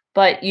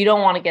 but you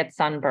don't want to get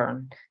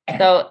sunburned.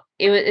 So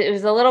it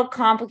was a little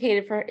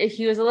complicated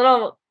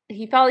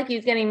he felt like he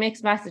was getting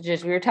mixed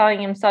messages. We were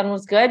telling him sun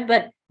was good,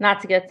 but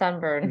not to get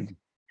sunburned.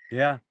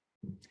 Yeah.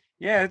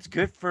 Yeah, it's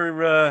good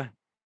for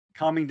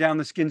calming down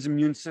the skin's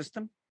immune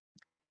system,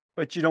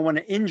 but you don't want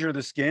to injure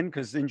the skin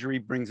because injury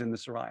brings in the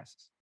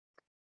psoriasis.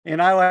 And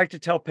I like to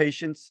tell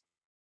patients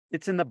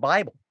it's in the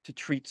Bible to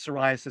treat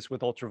psoriasis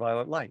with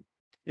ultraviolet light.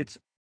 It's,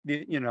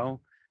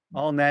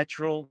 all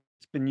natural.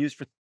 It's been used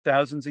for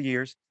thousands of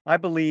years. I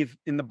believe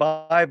in the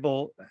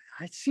Bible.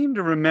 I seem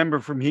to remember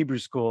from Hebrew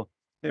school,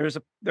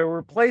 there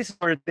were places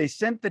where they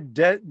sent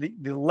the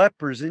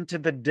lepers into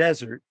the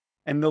desert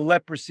and the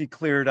leprosy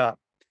cleared up.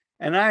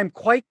 And I am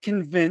quite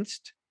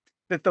convinced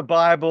that the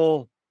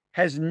Bible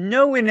has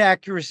no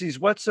inaccuracies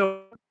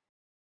whatsoever,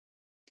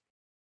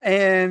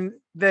 and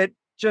that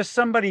just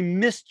somebody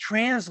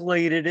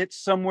mistranslated it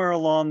somewhere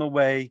along the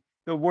way.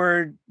 The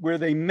word where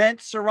they meant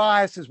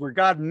psoriasis, where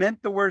God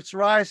meant the word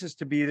psoriasis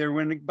to be there,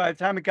 when by the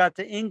time it got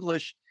to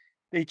English,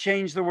 they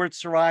changed the word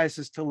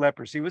psoriasis to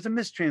leprosy. It was a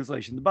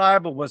mistranslation. The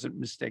Bible wasn't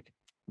mistaken.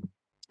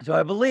 So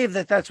I believe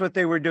that that's what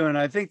they were doing.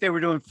 I think they were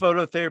doing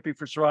phototherapy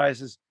for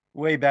psoriasis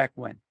way back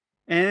when.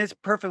 And it's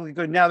perfectly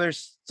good. Now,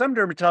 there's some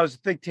dermatologists who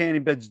think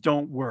tanning beds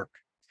don't work.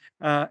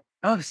 2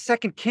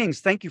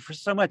 Kings. Thank you for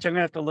so much. I'm going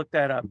to have to look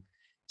that up.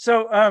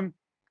 So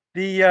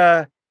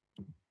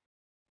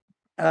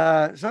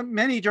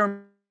many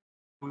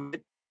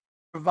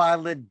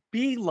ultraviolet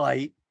B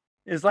light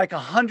is like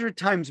 100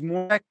 times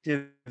more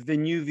effective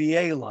than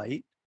UVA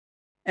light.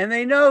 And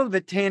they know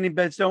that tanning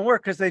beds don't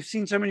work because they've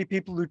seen so many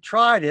people who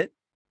tried it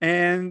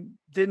and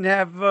didn't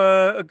have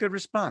a good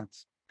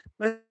response.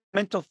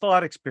 Mental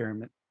thought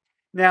experiment.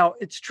 Now,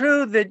 it's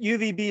true that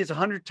UVB is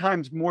 100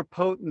 times more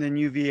potent than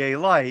UVA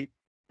light,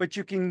 but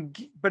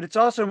it's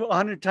also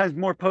 100 times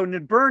more potent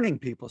at burning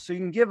people. So you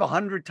can give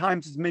 100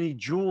 times as many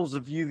joules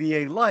of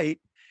UVA light,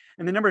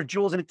 and the number of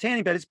joules in a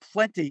tanning bed is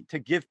plenty to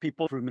give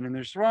people improvement in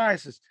their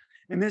psoriasis.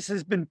 And this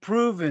has been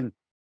proven.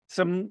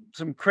 Some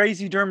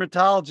crazy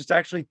dermatologists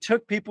actually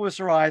took people with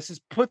psoriasis,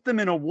 put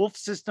them in a Wolf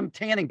system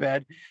tanning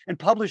bed, and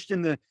published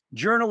in the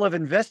Journal of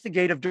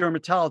Investigative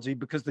Dermatology,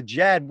 because the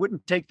JAD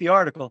wouldn't take the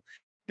article,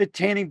 that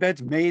tanning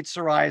beds made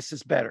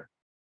psoriasis better.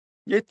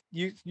 You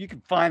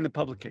can find the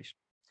publication.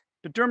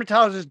 But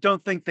dermatologists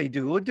don't think they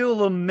do. We'll do a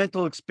little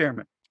mental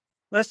experiment.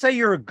 Let's say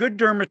you're a good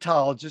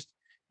dermatologist.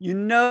 You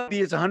know UV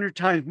is 100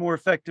 times more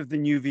effective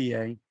than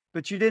UVA,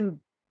 but you didn't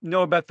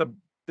know about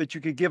that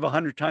you could give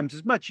 100 times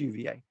as much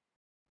UVA.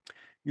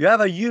 You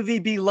have a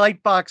UVB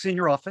light box in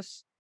your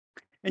office,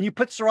 and you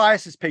put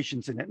psoriasis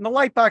patients in it, and the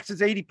light box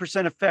is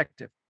 80%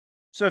 effective.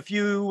 So if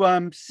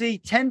you see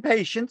 10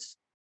 patients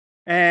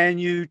and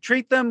you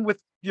treat them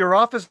with your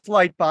office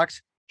light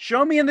box,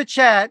 show me in the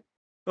chat,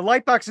 the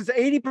light box is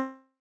 80%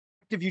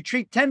 effective. You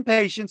treat 10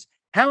 patients,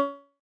 how many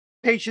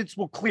patients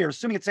will clear,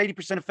 assuming it's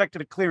 80%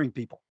 effective at clearing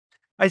people?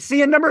 I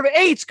see a number of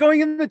 8s going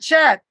in the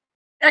chat.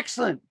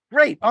 Excellent.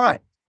 Great. All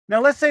right.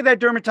 Now, let's say that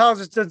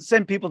dermatologist doesn't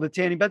send people to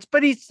tanning beds,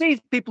 but he sees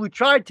people who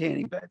tried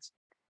tanning beds.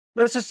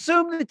 Let's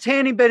assume the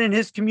tanning bed in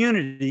his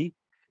community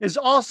is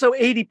also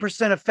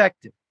 80%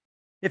 effective.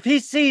 If he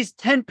sees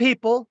 10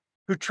 people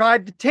who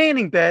tried the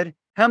tanning bed,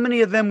 how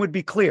many of them would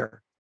be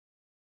clear?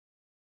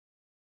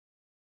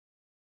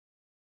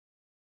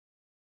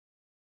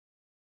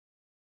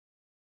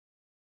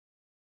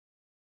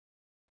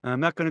 I'm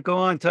not going to go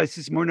on until I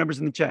see some more numbers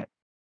in the chat.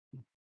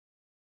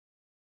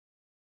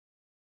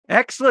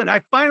 Excellent.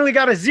 I finally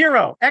got a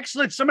 0.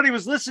 Excellent. Somebody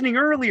was listening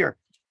earlier.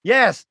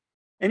 Yes.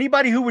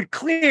 Anybody who would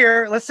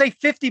clear, let's say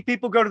 50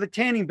 people go to the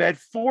tanning bed,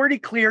 40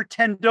 clear,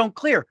 10 don't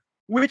clear.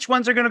 Which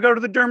ones are going to go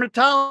to the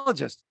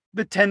dermatologist?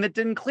 The 10 that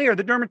didn't clear.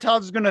 The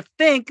dermatologist is going to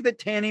think that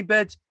tanning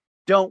beds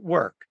don't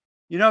work.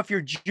 If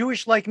you're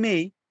Jewish like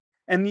me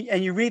and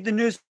you read the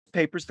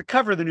newspapers, the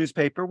cover of the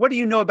newspaper, what do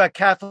you know about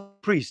Catholic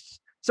priests?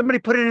 Somebody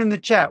put it in the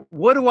chat.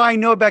 What do I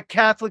know about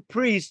Catholic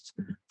priests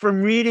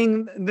from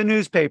reading the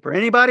newspaper?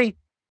 Anybody?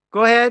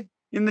 Go ahead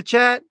in the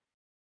chat.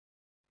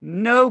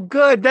 No,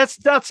 good.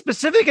 That's not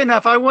specific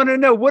enough. I want to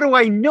know, what do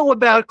I know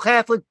about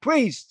Catholic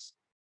priests?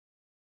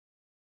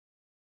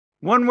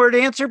 One word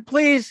answer,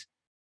 please.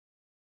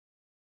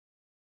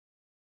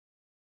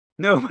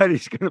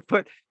 Nobody's going to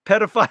put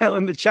pedophile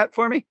in the chat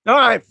for me. All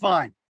right,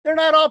 fine. They're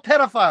not all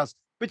pedophiles,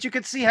 but you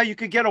could see how you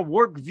could get a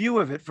work view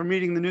of it from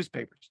reading the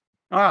newspapers.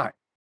 All right.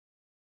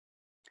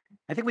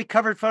 I think we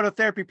covered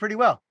phototherapy pretty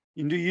well.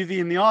 You can do UV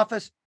in the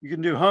office. You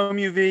can do home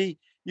UV.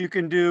 You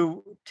can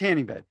do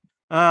tanning bed.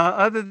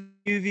 Other than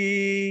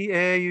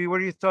UV,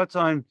 what are your thoughts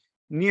on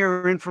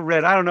near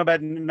infrared? I don't know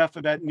enough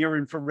about near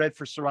infrared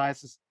for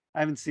psoriasis. I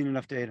haven't seen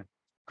enough data.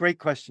 Great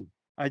question.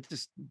 I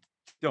just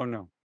don't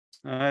know.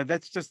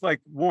 That's just like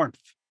warmth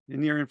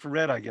in near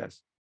infrared, I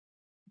guess.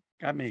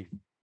 Got me.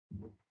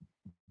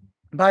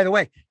 By the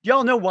way, do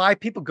y'all know why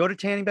people go to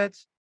tanning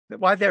beds?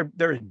 Why they're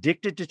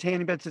addicted to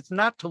tanning beds? It's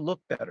not to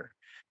look better.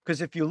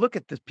 Because if you look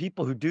at the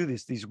people who do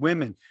this, these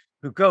women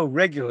who go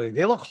regularly,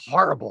 they look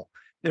horrible.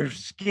 Their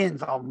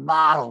skin's all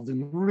mottled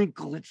and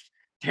wrinkled. It's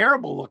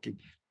terrible looking.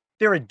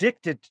 They're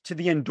addicted to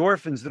the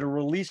endorphins that are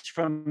released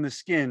from the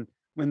skin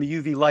when the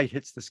UV light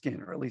hits the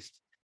skin, or at least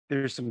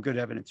there's some good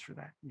evidence for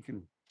that. You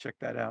can check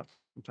that out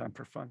sometime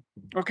for fun.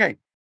 Okay,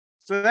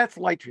 so that's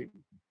light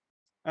treatment.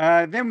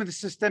 Then with the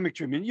systemic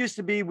treatment, it used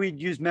to be we'd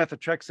use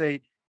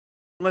methotrexate.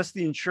 Unless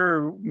the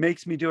insurer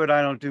makes me do it,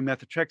 I don't do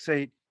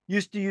methotrexate.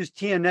 Used to use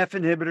TNF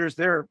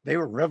inhibitors. They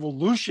were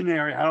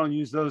revolutionary. I don't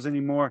use those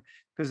anymore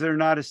because they're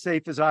not as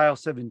safe as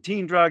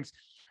IL-17 drugs.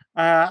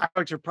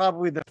 Drugs are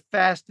probably the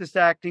fastest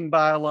acting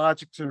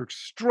biologics and are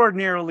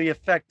extraordinarily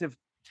effective.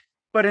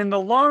 But in the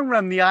long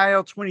run, the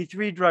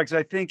IL-23 drugs,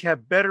 I think,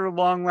 have better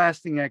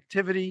long-lasting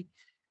activity,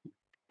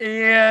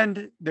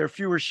 and there are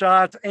fewer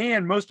shots.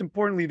 And most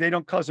importantly, they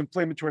don't cause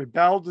inflammatory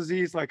bowel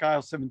disease like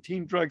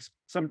IL-17 drugs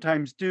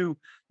sometimes do.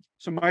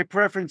 So my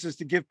preference is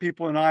to give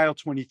people an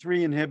IL-23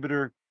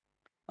 inhibitor,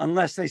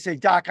 unless they say,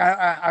 Doc,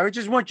 I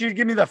just want you to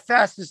give me the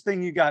fastest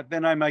thing you got.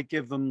 Then I might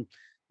give them,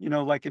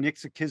 like an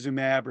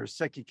ixekizumab or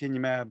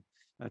secukinumab,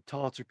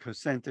 Taltz or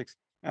Cosentyx.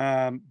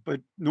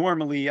 But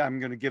normally I'm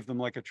going to give them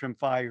like a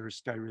Tremfya or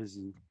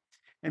Skyrizi.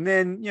 And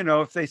then,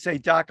 if they say,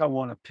 Doc, I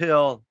want a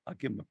pill, I'll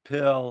give them a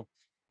pill.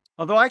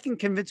 Although I can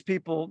convince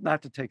people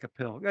not to take a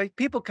pill. Like,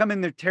 people come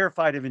in, they're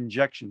terrified of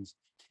injections.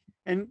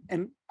 And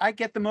I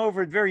get them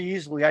over it very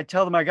easily. I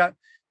tell them,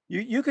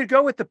 you could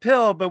go with the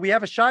pill, but we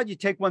have a shot you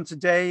take once a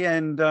day.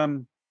 And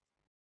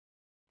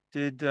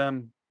did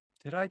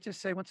I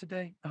just say once a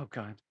day? Oh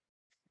God,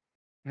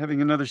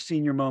 having another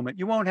senior moment.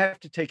 You won't have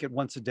to take it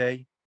once a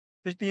day.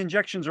 The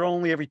injections are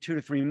only every 2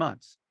 to 3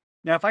 months.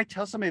 Now, if I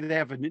tell somebody they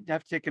have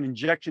to take an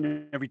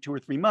injection every 2 or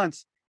 3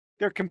 months,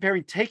 they're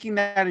comparing taking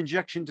that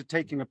injection to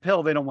taking a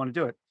pill. They don't want to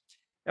do it.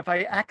 If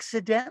I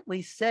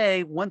accidentally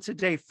say once a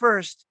day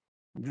first,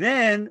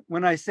 then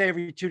when I say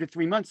every 2 to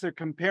 3 months, they're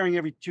comparing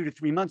every 2 to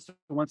 3 months to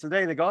once a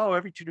day. They go, oh,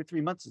 every 2 to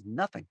 3 months is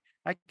nothing.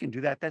 I can do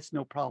that. That's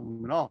no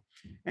problem at all.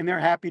 And they're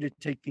happy to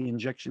take the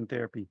injection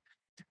therapy.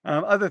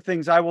 Other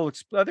things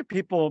other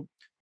people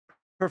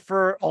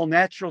prefer all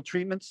natural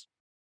treatments.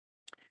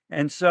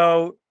 And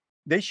so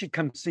they should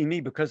come see me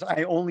because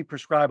I only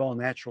prescribe all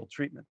natural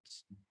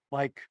treatments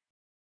like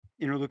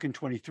interleukin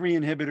 23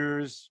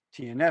 inhibitors,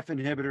 TNF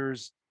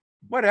inhibitors,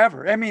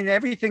 whatever. I mean,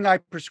 everything I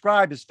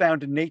prescribe is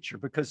found in nature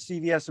because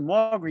CVS and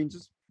Walgreens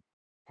is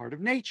part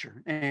of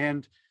nature.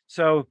 And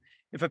so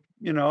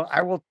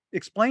I will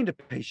explain to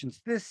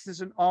patients, this is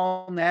an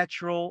all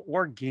natural,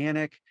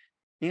 organic,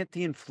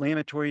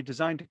 anti-inflammatory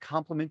designed to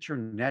complement your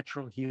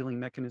natural healing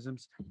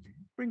mechanisms,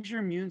 brings your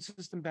immune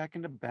system back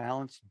into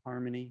balance and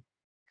harmony,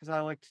 because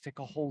I like to take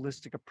a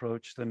holistic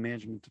approach to the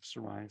management of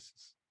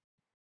psoriasis.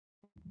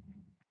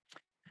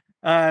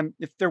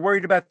 If they're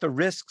worried about the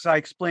risks, I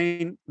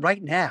explain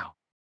right now,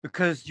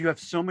 because you have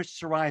so much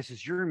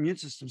psoriasis, your immune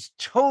system's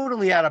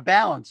totally out of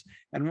balance.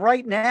 And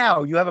right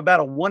now you have about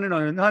a 1 in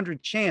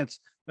 100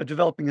 chance of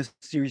developing a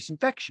serious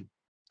infection.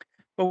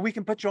 But we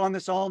can put you on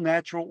this all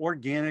natural,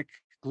 organic,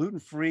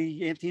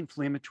 gluten-free,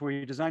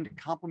 anti-inflammatory, designed to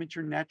complement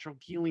your natural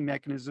healing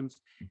mechanisms,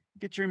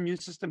 get your immune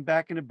system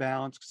back into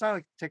balance, because I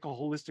like to take a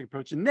holistic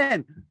approach. And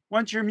then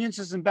once your immune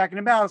system back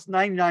into balance,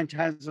 99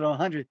 times out of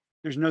 100,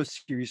 there's no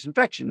serious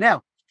infection.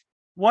 Now,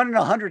 1 in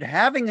 100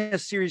 having a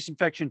serious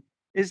infection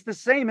is the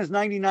same as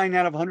 99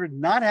 out of 100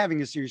 not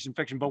having a serious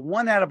infection, but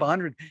 1 out of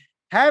 100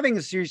 having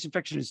a serious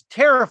infection is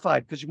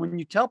terrified, because when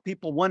you tell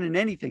people 1 in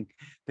anything,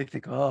 they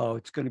think, oh,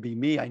 it's going to be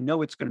me. I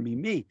know it's going to be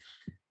me.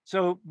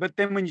 So, but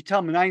then when you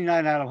tell them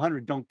 99 out of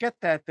 100 don't get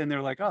that, then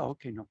they're like, oh,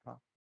 okay, no problem.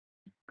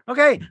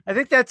 Okay, I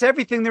think that's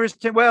everything there is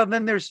to, well,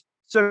 then there's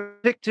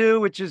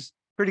TIC2, which is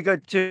pretty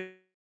good too.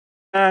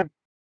 A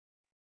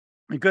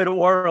good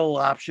oral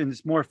option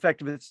is more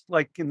effective. It's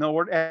like in the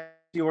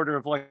order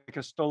of like a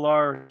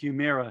Stelara or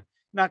Humira,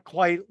 not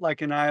quite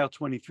like an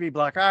IL-23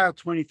 blocker.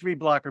 IL-23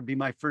 blocker would be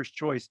my first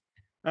choice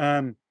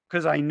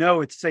because I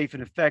know it's safe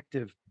and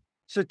effective.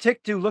 So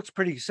TIC2 looks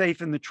pretty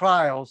safe in the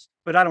trials,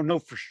 but I don't know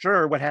for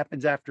sure what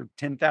happens after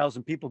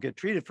 10,000 people get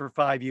treated for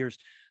 5 years.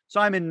 So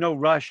I'm in no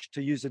rush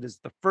to use it as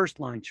the first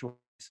line choice,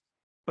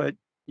 but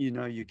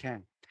you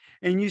can.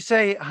 And you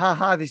say,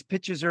 haha, these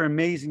pictures are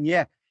amazing.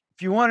 Yeah.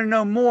 If you want to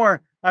know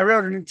more, I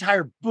wrote an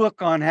entire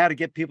book on how to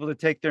get people to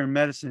take their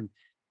medicine.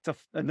 It's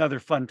another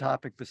fun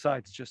topic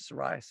besides just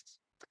psoriasis.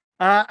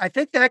 I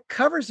think that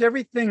covers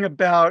everything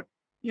about,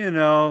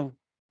 the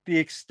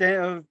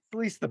extent of at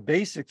least the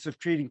basics of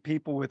treating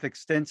people with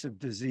extensive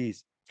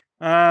disease.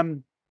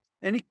 Um,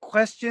 any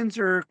questions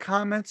or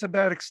comments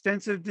about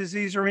extensive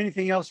disease or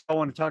anything else I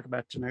want to talk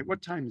about tonight?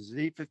 What time is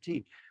it?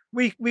 8:15.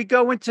 We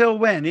go until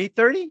when?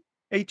 8:30?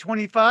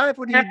 8:25?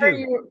 What do you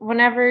do?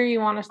 Whenever you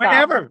want to stop.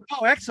 Whenever.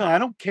 Oh, excellent. I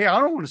don't care. I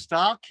don't want to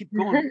stop. Keep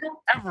going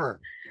ever.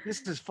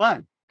 This is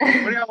fun. What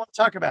do y'all want to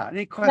talk about?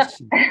 Any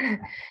questions?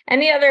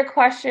 Any other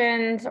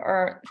questions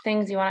or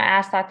things you want to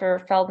ask Dr.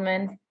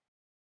 Feldman?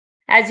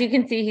 As you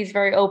can see, he's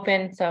very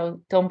open,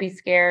 so don't be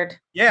scared.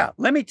 Yeah,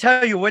 let me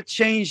tell you what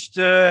changed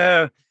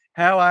how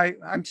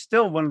I'm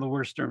still one of the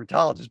worst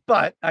dermatologists,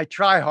 but I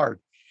try hard.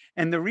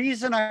 And the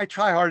reason I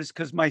try hard is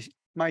because my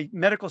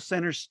medical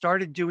center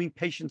started doing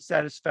patient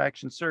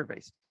satisfaction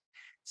surveys.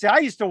 See, I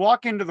used to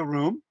walk into the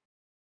room,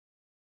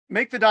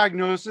 make the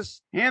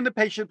diagnosis, hand the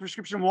patient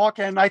prescription, walk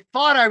in, and I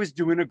thought I was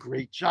doing a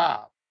great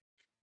job.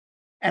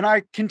 And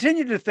I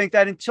continued to think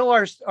that until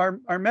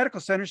our medical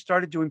center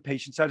started doing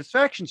patient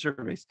satisfaction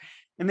surveys,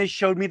 and they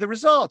showed me the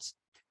results.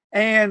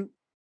 And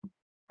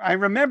I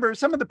remember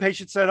some of the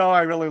patients said, "Oh,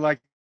 I really like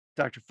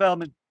Dr.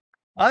 Feldman."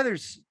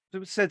 Others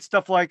said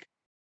stuff like,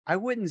 "I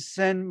wouldn't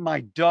send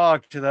my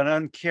dog to that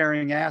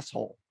uncaring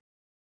asshole."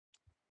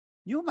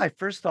 You know what my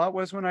first thought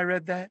was when I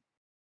read that?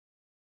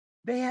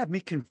 They have me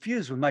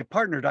confused with my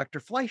partner, Dr.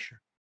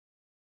 Fleischer.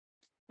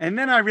 And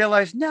then I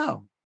realized,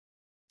 no,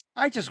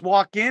 I just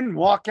walk in,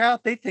 walk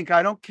out. They think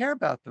I don't care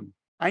about them.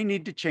 I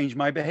need to change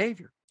my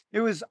behavior.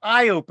 It was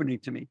eye-opening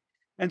to me.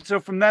 And so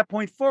from that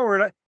point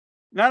forward,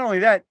 not only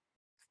that,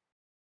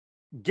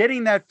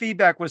 getting that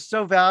feedback was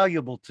so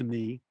valuable to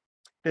me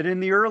that in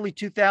the early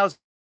 2000s,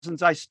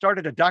 I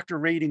started a doctor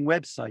rating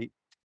website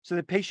so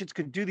that patients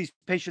could do these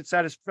patient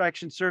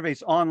satisfaction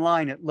surveys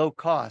online at low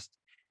cost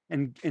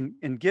and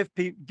give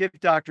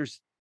doctors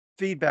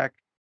feedback.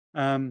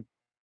 And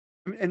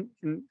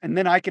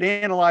then I could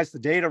analyze the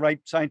data,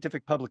 write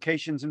scientific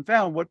publications, and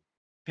found what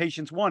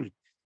patients wanted.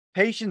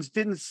 Patients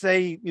didn't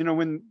say,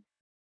 when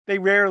they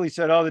rarely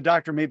said, "Oh, the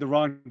doctor made the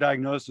wrong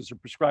diagnosis or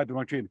prescribed the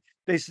wrong treatment."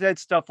 They said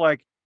stuff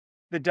like,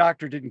 "The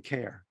doctor didn't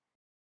care."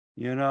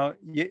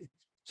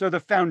 So the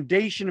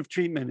foundation of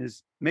treatment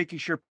is making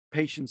sure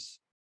patients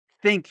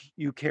think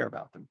you care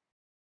about them.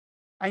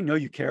 I know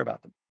you care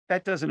about them.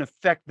 That doesn't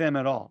affect them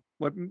at all.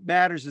 What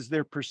matters is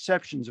their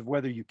perceptions of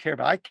whether you care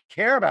about. I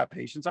care about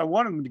patients. I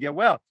want them to get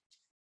well,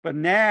 but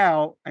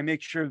now I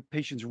make sure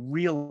patients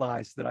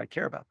realize that I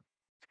care about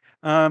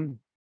them.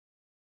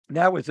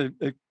 That was an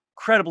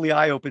incredibly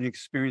eye-opening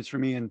experience for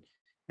me,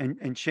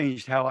 and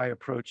changed how I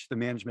approach the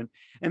management.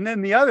 And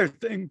then the other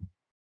thing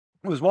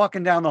was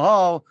walking down the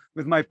hall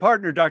with my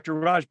partner, Dr.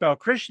 Raj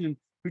Balkrishnan,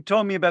 who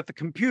told me about the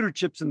computer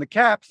chips in the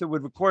caps that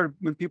would record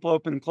when people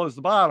open and close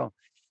the bottle.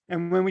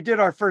 And when we did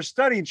our first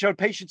study and showed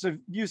patients of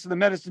use of the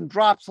medicine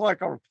drop like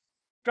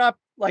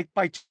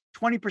by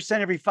 20%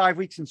 every 5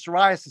 weeks in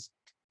psoriasis,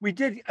 we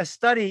did a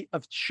study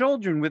of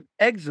children with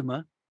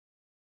eczema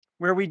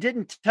where we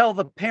didn't tell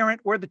the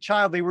parent or the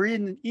child they were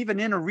even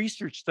in a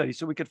research study,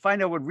 so we could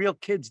find out what real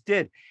kids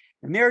did.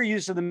 And their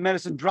use of the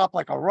medicine dropped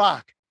like a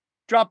rock,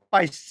 dropped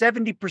by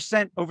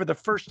 70% over the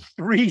first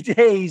 3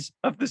 days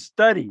of the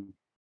study.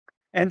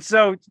 And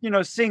so,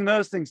 seeing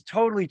those things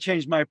totally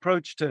changed my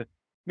approach to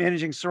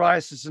managing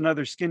psoriasis and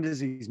other skin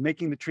disease,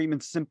 making the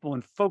treatment simple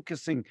and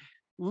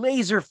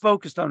laser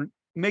focused on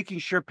making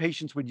sure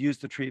patients would use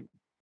the treatment.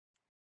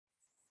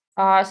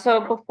 So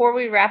before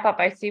we wrap up,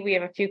 I see we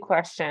have a few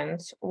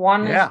questions.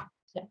 One is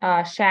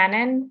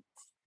Shannon.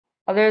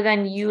 Other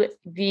than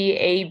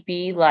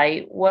UVAB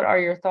light, what are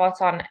your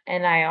thoughts on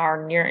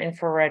NIR, near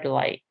infrared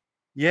light?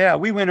 Yeah,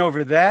 we went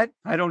over that.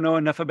 I don't know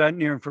enough about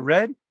near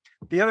infrared.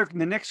 The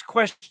next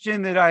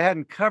question that I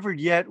hadn't covered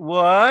yet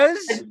was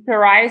Is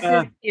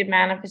psoriasis the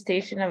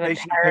manifestation of a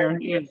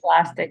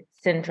paraneoplastic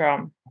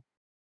syndrome?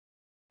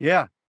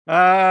 Yeah.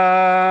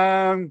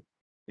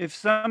 If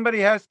somebody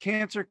has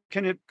cancer,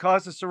 can it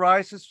cause a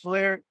psoriasis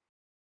flare?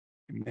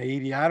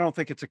 Maybe. I don't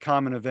think it's a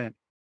common event.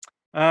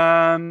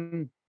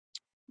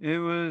 It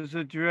was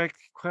a direct.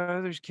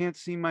 Others can't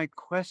see my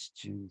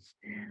questions.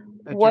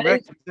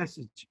 Direct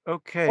message.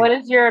 Okay. What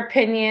is your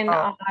opinion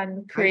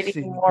on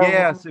creating more?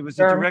 Yes, it was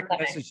a direct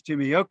message to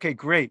me. Okay,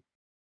 great.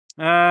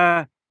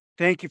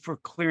 Thank you for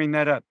clearing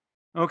that up.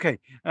 Okay,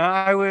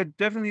 I would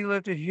definitely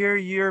love to hear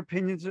your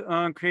opinions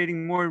on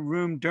creating more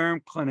room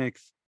derm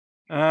clinics.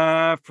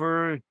 Yeah,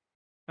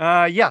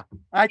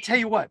 I tell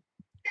you what,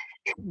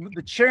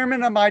 the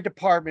chairman of my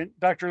department,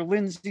 Dr.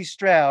 Lindsay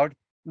Stroud,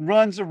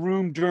 runs a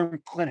room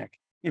derm clinic.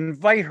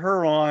 Invite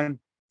her on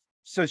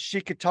so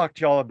she could talk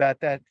to y'all about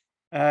that.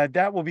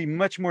 That will be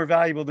much more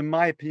valuable than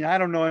my opinion. I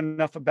don't know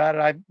enough about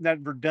it. I've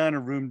never done a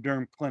room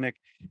derm clinic.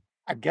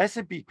 I guess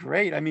it'd be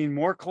great. I mean,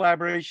 more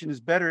collaboration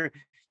is better.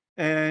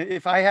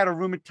 If I had a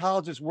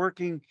rheumatologist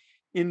working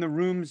in the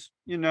rooms,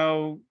 in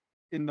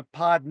the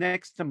pod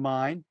next to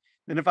mine,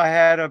 then if I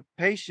had a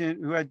patient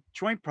who had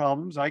joint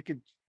problems, I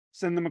could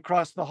send them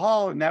across the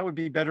hall, and that would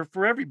be better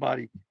for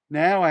everybody.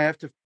 Now I have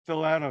to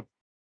fill out a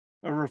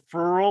a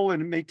referral,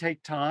 and it may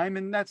take time,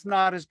 and that's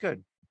not as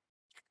good.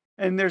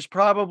 And there's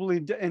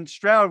probably, and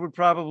Stroud would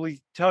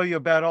probably tell you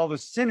about all the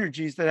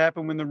synergies that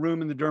happen when the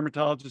room and the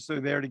dermatologist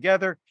are there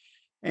together.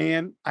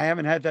 And I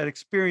haven't had that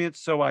experience,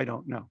 so I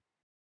don't know.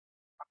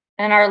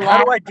 And our How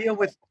last, do I deal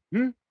with?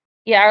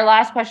 our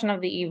last question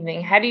of the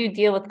evening. How do you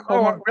deal with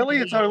Oh, really?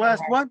 It's our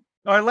last one?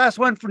 Our last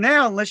one for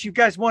now, unless you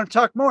guys want to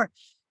talk more.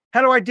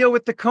 How do I deal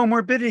with the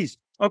comorbidities?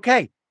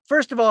 Okay,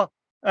 first of all,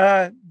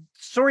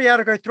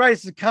 psoriatic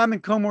arthritis is a common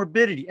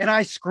comorbidity, and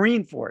I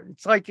screen for it.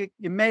 It's like it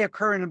may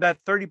occur in about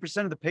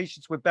 30% of the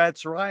patients with bad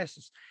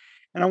psoriasis.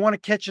 And I want to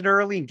catch it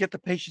early and get the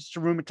patients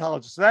to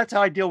rheumatologists. So that's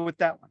how I deal with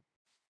that one.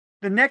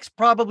 The next,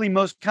 probably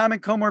most common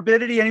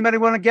comorbidity, anybody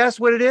want to guess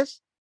what it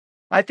is?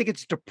 I think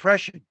it's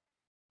depression.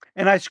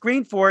 And I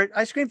screen for it.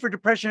 I screen for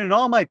depression in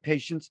all my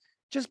patients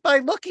just by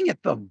looking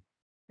at them.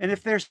 And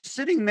if they're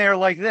sitting there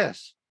like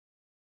this,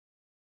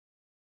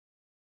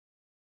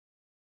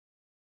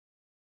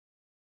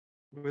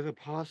 with a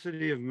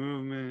paucity of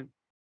movement,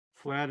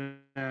 flat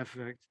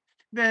affect,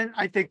 then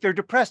I think they're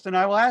depressed. And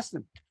I will ask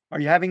them, are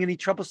you having any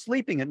trouble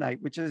sleeping at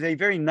night? Which is a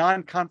very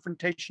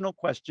non-confrontational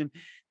question.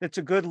 That's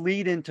a good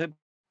lead into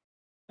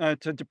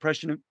to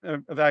depression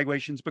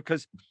evaluations,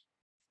 because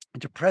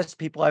depressed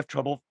people have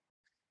trouble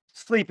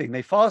sleeping.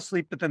 They fall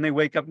asleep, but then they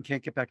wake up and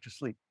can't get back to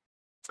sleep.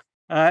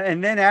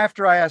 And then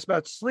after I ask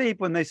about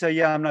sleep, when they say,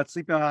 yeah, I'm not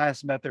sleeping, I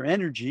ask about their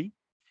energy.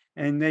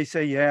 And they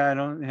say, yeah, I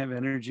don't have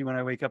energy when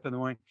I wake up in the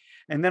morning.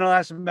 And then I'll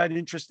ask them about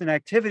interest in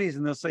activities,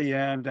 and they'll say,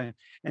 yeah, I'm done.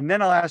 And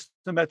then I'll ask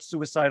them about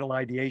suicidal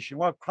ideation.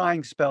 Well,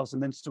 crying spells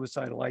and then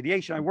suicidal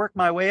ideation. I work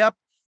my way up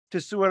to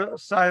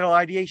suicidal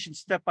ideation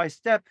step by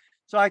step,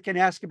 so I can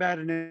ask about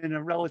it in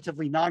a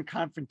relatively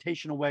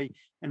non-confrontational way,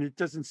 and it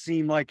doesn't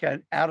seem like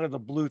an out of the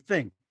blue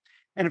thing.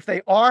 And if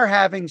they are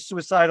having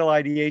suicidal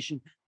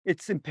ideation,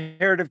 it's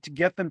imperative to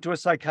get them to a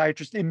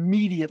psychiatrist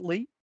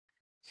immediately.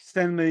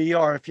 Send them to the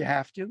ER if you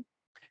have to.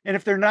 And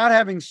if they're not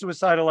having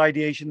suicidal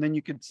ideation, then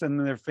you could send them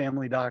to their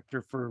family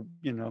doctor for,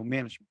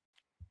 management.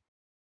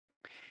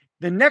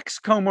 The next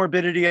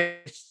comorbidity,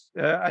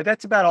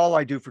 that's about all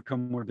I do for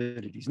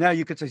comorbidities. Now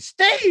you could say,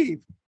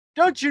 Steve,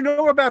 don't you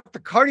know about the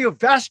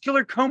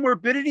cardiovascular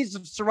comorbidities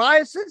of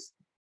psoriasis?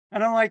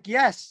 And I'm like,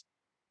 yes.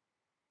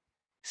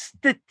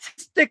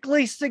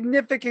 Statistically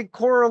significant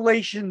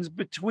correlations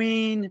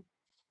between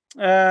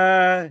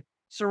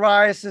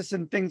psoriasis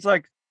and things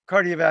like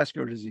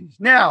cardiovascular disease.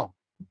 Now,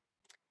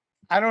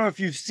 I don't know if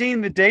you've seen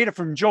the data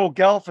from Joel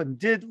Gelfand,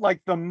 did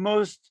like the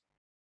most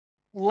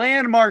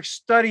landmark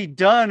study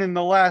done in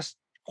the last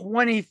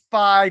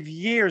 25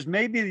 years,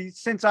 maybe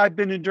since I've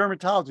been in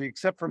dermatology,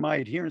 except for my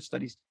adherence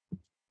studies.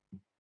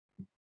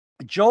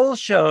 Joel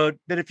showed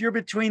that if you're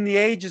between the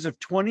ages of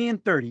 20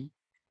 and 30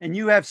 and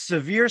you have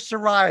severe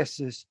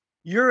psoriasis,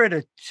 you're at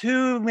a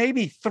 2,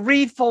 maybe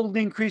 3-fold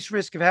increased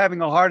risk of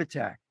having a heart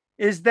attack.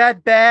 Is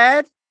that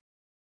bad?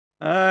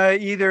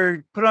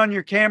 Either put on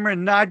your camera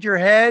and nod your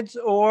heads,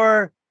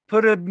 or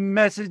put a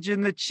message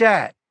in the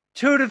chat.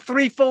 2 to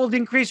 3-fold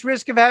increased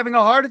risk of having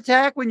a heart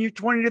attack when you're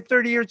 20 to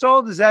 30 years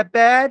old. Is that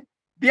bad?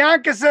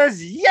 Bianca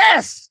says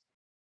yes.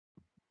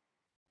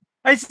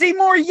 I see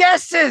more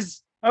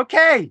yeses.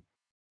 Okay.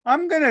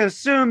 I'm going to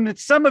assume that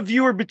some of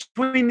you are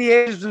between the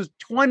ages of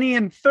 20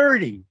 and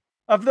 30.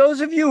 Of those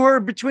of you who are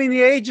between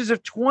the ages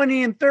of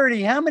 20 and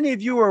 30, how many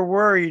of you are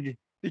worried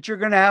that you're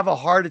going to have a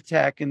heart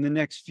attack in the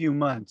next few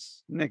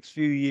months, next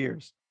few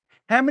years?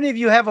 How many of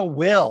you have a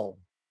will?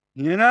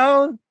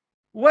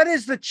 What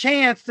is the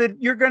chance that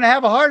you're going to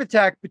have a heart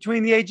attack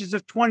between the ages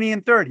of 20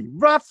 and 30?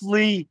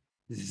 Roughly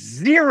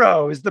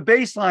 0 is the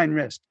baseline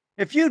risk.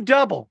 If you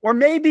double, or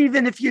maybe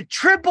even if you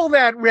triple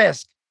that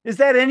risk, is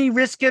that any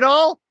risk at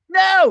all?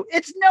 No,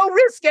 it's no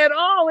risk at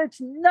all. It's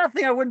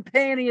nothing. I wouldn't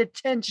pay any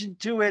attention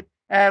to it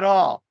at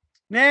all.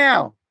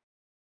 Now,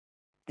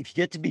 if you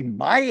get to be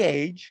my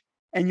age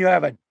and you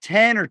have a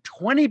 10 or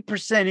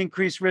 20%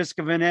 increased risk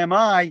of an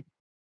MI,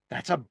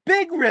 that's a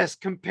big risk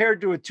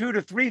compared to a 2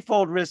 to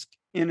 3-fold risk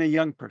in a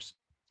young person.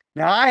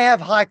 Now, I have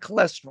high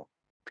cholesterol,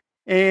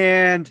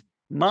 and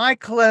my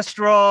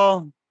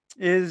cholesterol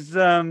is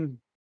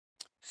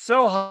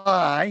so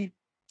high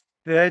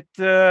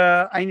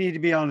that I need to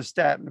be on a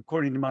statin,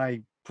 according to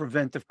my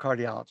preventive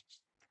cardiologist.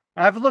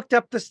 I've looked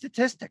up the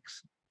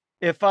statistics.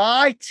 If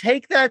I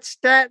take that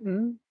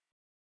statin,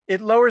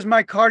 it lowers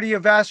my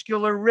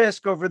cardiovascular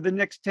risk over the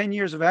next 10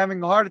 years of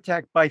having a heart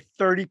attack by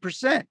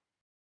 30%.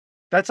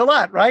 That's a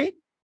lot, right?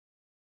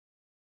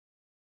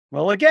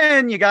 Well,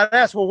 again, you got to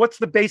ask, well, what's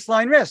the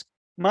baseline risk?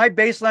 My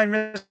baseline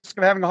risk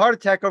of having a heart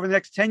attack over the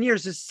next 10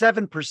 years is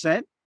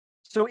 7%.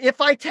 So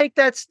if I take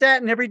that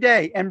statin every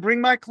day and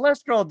bring my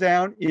cholesterol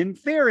down, in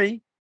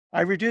theory,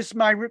 I reduce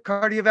my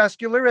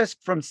cardiovascular risk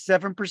from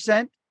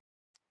 7%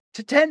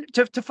 to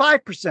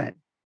 5%.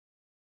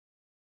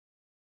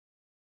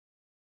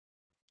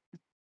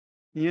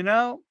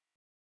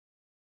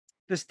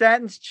 The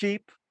statin's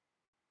cheap.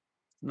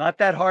 Not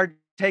that hard to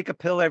take a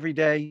pill every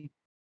day.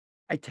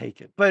 I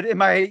take it. But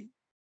am I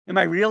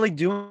really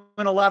doing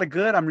a lot of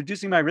good? I'm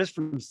reducing my risk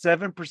from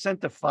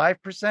 7% to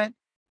 5%.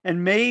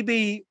 And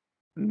maybe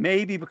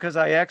maybe because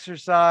I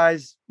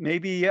exercise,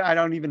 maybe I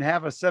don't even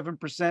have a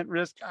 7%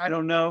 risk. I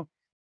don't know.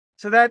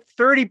 So that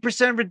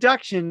 30%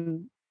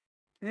 reduction,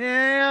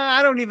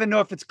 I don't even know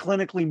if it's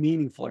clinically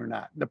meaningful or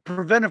not. The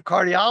preventive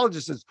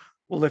cardiologist says,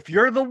 well, if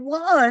you're the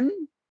one,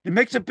 it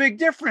makes a big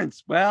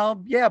difference.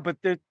 Well, yeah, but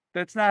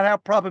that's not how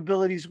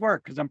probabilities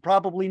work because I'm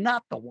probably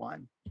not the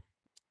one.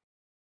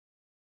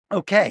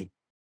 Okay,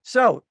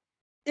 so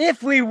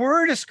if we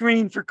were to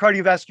screen for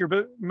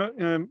cardiovascular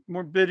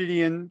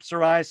morbidity in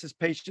psoriasis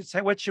patients,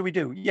 what should we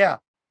do? Yeah,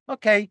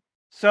 okay.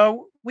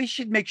 So we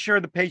should make sure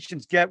the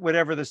patients get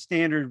whatever the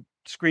standard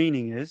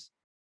screening is.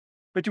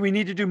 But do we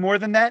need to do more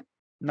than that?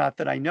 Not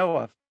that I know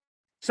of.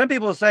 Some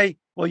people will say,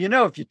 well,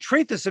 if you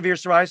treat the severe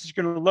psoriasis,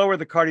 you're going to lower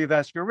the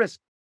cardiovascular risk.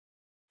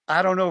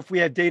 I don't know if we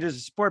had data to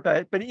support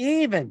that, but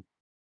even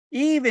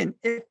if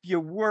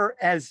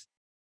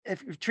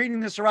if treating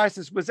the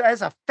psoriasis was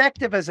as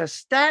effective as a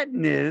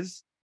statin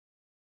is,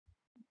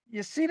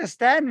 you see the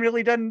statin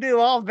really doesn't do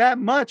all that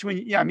much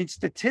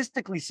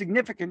statistically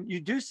significant. You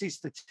do see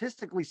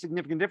statistically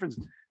significant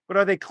differences, but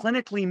are they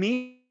clinically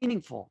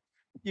meaningful?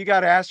 You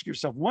got to ask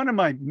yourself. One of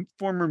my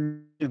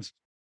former students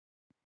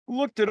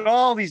looked at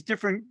all these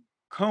different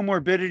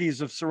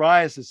comorbidities of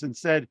psoriasis and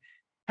said,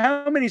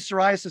 how many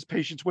psoriasis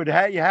patients would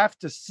you have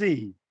to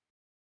see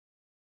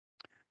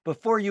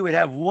before you would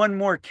have one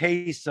more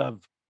case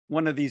of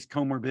one of these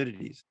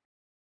comorbidities?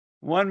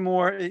 One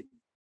more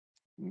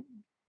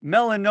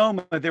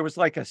melanoma, there was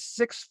like a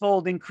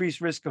 6-fold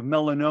increased risk of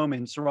melanoma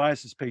in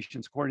psoriasis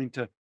patients, according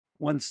to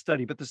one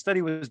study, but the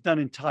study was done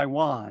in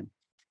Taiwan.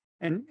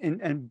 And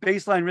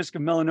baseline risk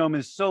of melanoma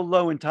is so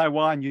low in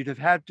Taiwan, you'd have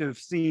had to have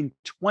seen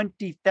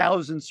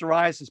 20,000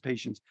 psoriasis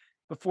patients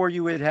before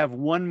you would have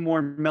one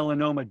more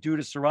melanoma due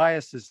to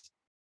psoriasis.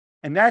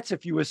 And that's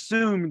if you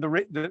assume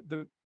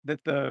that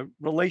the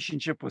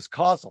relationship was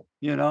causal,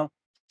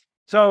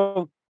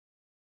 So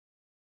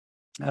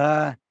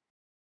I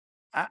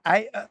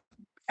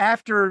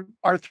after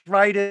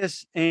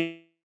arthritis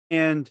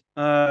and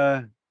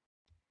I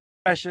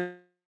should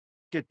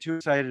get too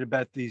excited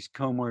about these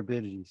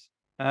comorbidities.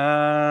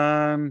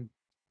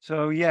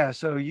 So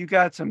you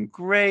got some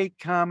great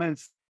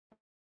comments.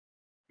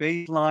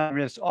 Baseline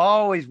risk.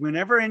 Always,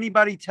 whenever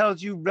anybody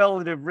tells you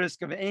relative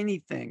risk of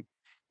anything,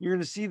 you're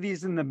going to see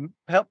these in the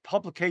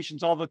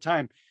publications all the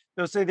time.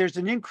 They'll say there's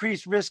an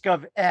increased risk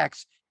of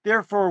X,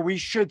 therefore we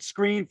should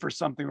screen for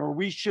something or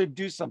we should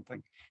do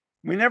something.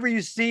 Whenever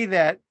you see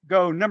that,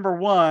 go, number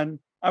one,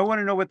 I want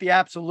to know what the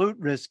absolute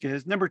risk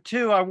is. Number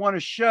two, I want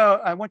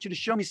you to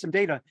show me some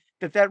data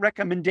that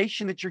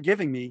recommendation that you're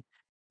giving me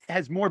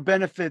has more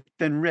benefit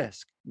than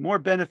risk, more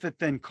benefit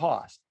than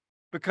cost,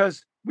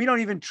 because we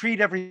don't even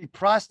treat every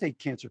prostate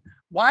cancer.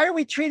 Why are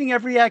we treating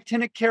every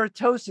actinic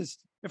keratosis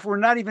if we're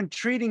not even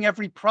treating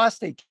every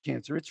prostate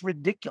cancer? It's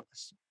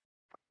ridiculous.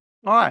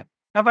 All right.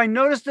 Have I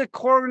noticed a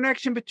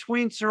connection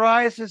between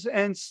psoriasis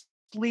and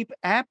sleep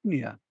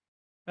apnea?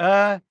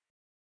 I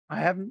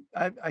haven't.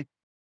 I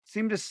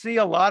seem to see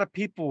a lot of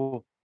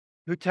people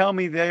who tell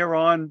me they are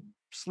on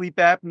sleep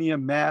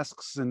apnea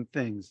masks and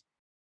things.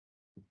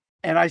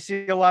 And I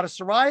see a lot of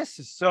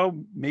psoriasis.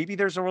 So maybe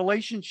there's a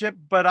relationship,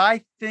 but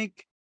I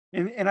think,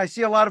 and I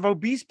see a lot of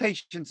obese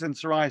patients in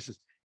psoriasis.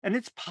 And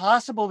it's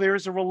possible there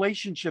is a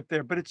relationship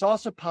there, but it's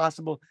also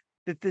possible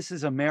that this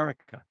is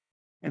America.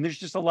 And there's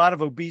just a lot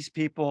of obese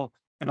people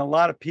and a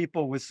lot of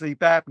people with sleep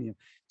apnea.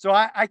 So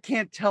I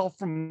can't tell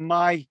from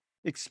my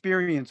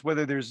experience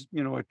whether there's,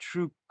 a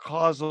true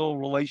causal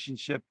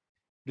relationship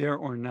there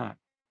or not.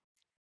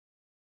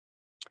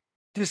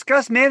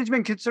 Discuss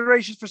management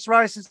considerations for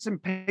psoriasis in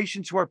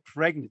patients who are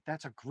pregnant.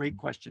 That's a great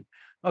question.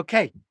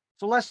 Okay,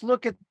 so let's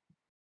look at,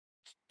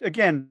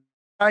 again,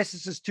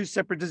 psoriasis is two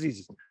separate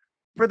diseases.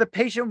 For the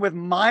patient with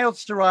mild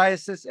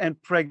psoriasis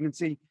and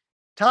pregnancy,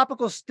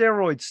 topical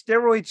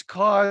steroids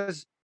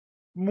cause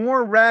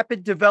more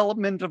rapid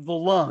development of the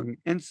lung.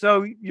 And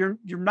so you're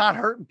not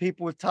hurting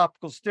people with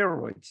topical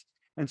steroids.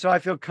 And so I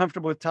feel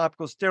comfortable with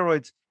topical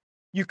steroids.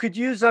 You could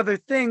use other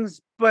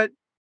things, but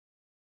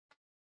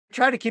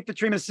try to keep the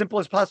treatment as simple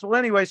as possible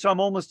anyway. So I'm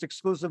almost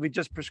exclusively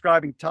just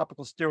prescribing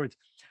topical steroids.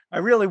 I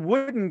really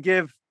wouldn't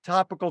give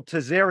topical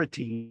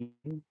tazarotene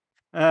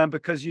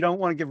because you don't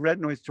want to give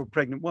retinoids to a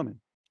pregnant woman.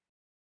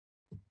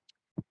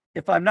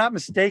 If I'm not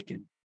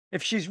mistaken,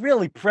 if she's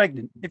really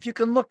pregnant, if you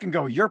can look and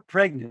go, you're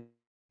pregnant,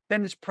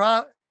 then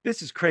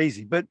this is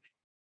crazy, but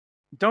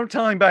don't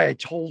tell anybody I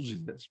told you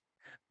this.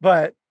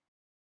 But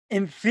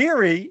in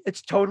theory,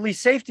 it's totally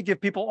safe to give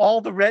people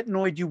all the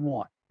retinoid you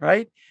want,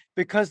 right?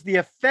 Because the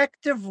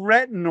effect of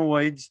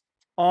retinoids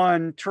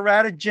on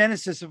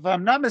teratogenesis, if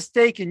I'm not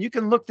mistaken, you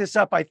can look this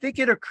up. I think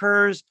it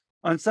occurs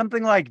on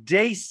something like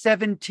day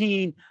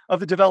 17 of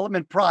the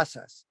development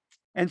process.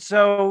 And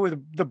so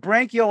the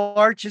branchial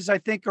arches, I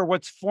think, are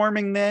what's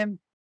forming them.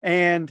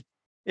 And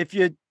if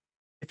you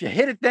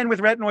hit it then with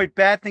retinoid,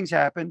 bad things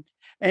happen.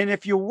 And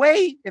if you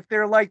wait, if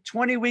they're like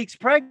 20 weeks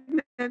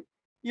pregnant,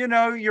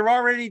 you're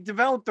already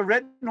developed, the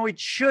retinoid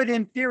should,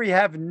 in theory,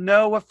 have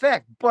no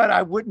effect. But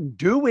I wouldn't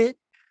do it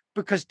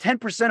because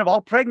 10% of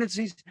all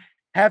pregnancies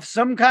have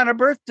some kind of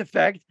birth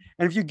defect.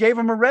 And if you gave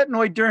them a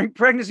retinoid during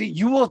pregnancy,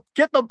 you will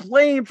get the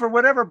blame for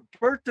whatever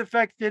birth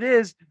defect it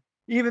is,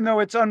 even though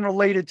it's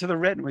unrelated to the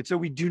retinoid. So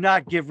we do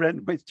not give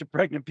retinoids to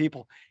pregnant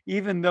people,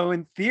 even though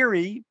in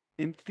theory,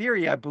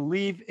 I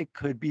believe it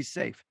could be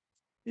safe.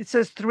 It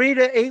says 3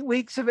 to 8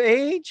 weeks of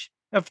age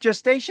of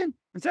gestation.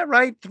 Is that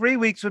right? 3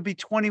 weeks would be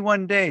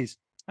 21 days.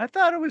 I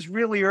thought it was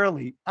really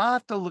early. I'll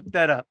have to look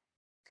that up.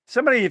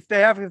 Somebody, if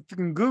they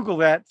can Google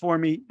that for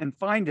me and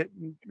find it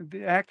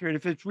accurate,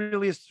 if it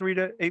really is 3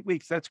 to 8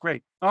 weeks, that's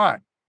great. All right.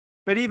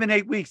 But even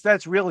 8 weeks,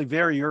 that's really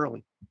very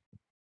early.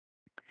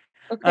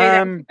 Okay,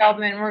 Dr.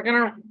 Feldman, we're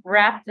going to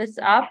wrap this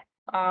up.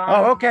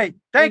 Okay.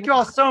 Thank you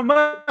all so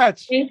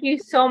much. Thank you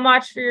so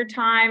much for your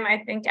time.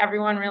 I think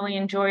everyone really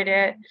enjoyed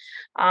it.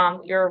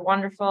 You're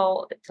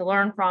wonderful to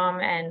learn from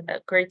and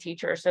a great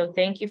teacher. So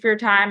thank you for your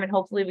time, and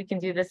hopefully we can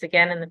do this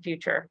again in the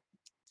future.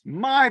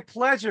 My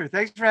pleasure.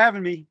 Thanks for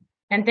having me.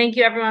 And thank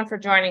you everyone for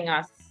joining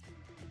us.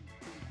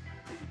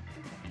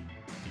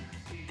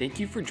 Thank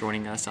you for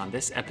joining us on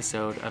this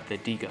episode of the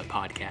DIGA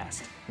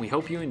podcast. We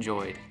hope you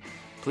enjoyed.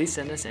 Please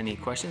send us any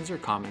questions or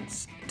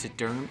comments to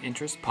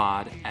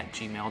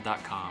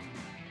derminterestpod@gmail.com.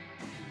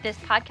 This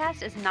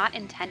podcast is not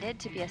intended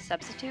to be a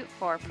substitute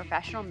for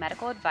professional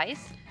medical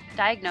advice,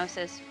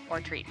 diagnosis, or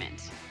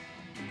treatment.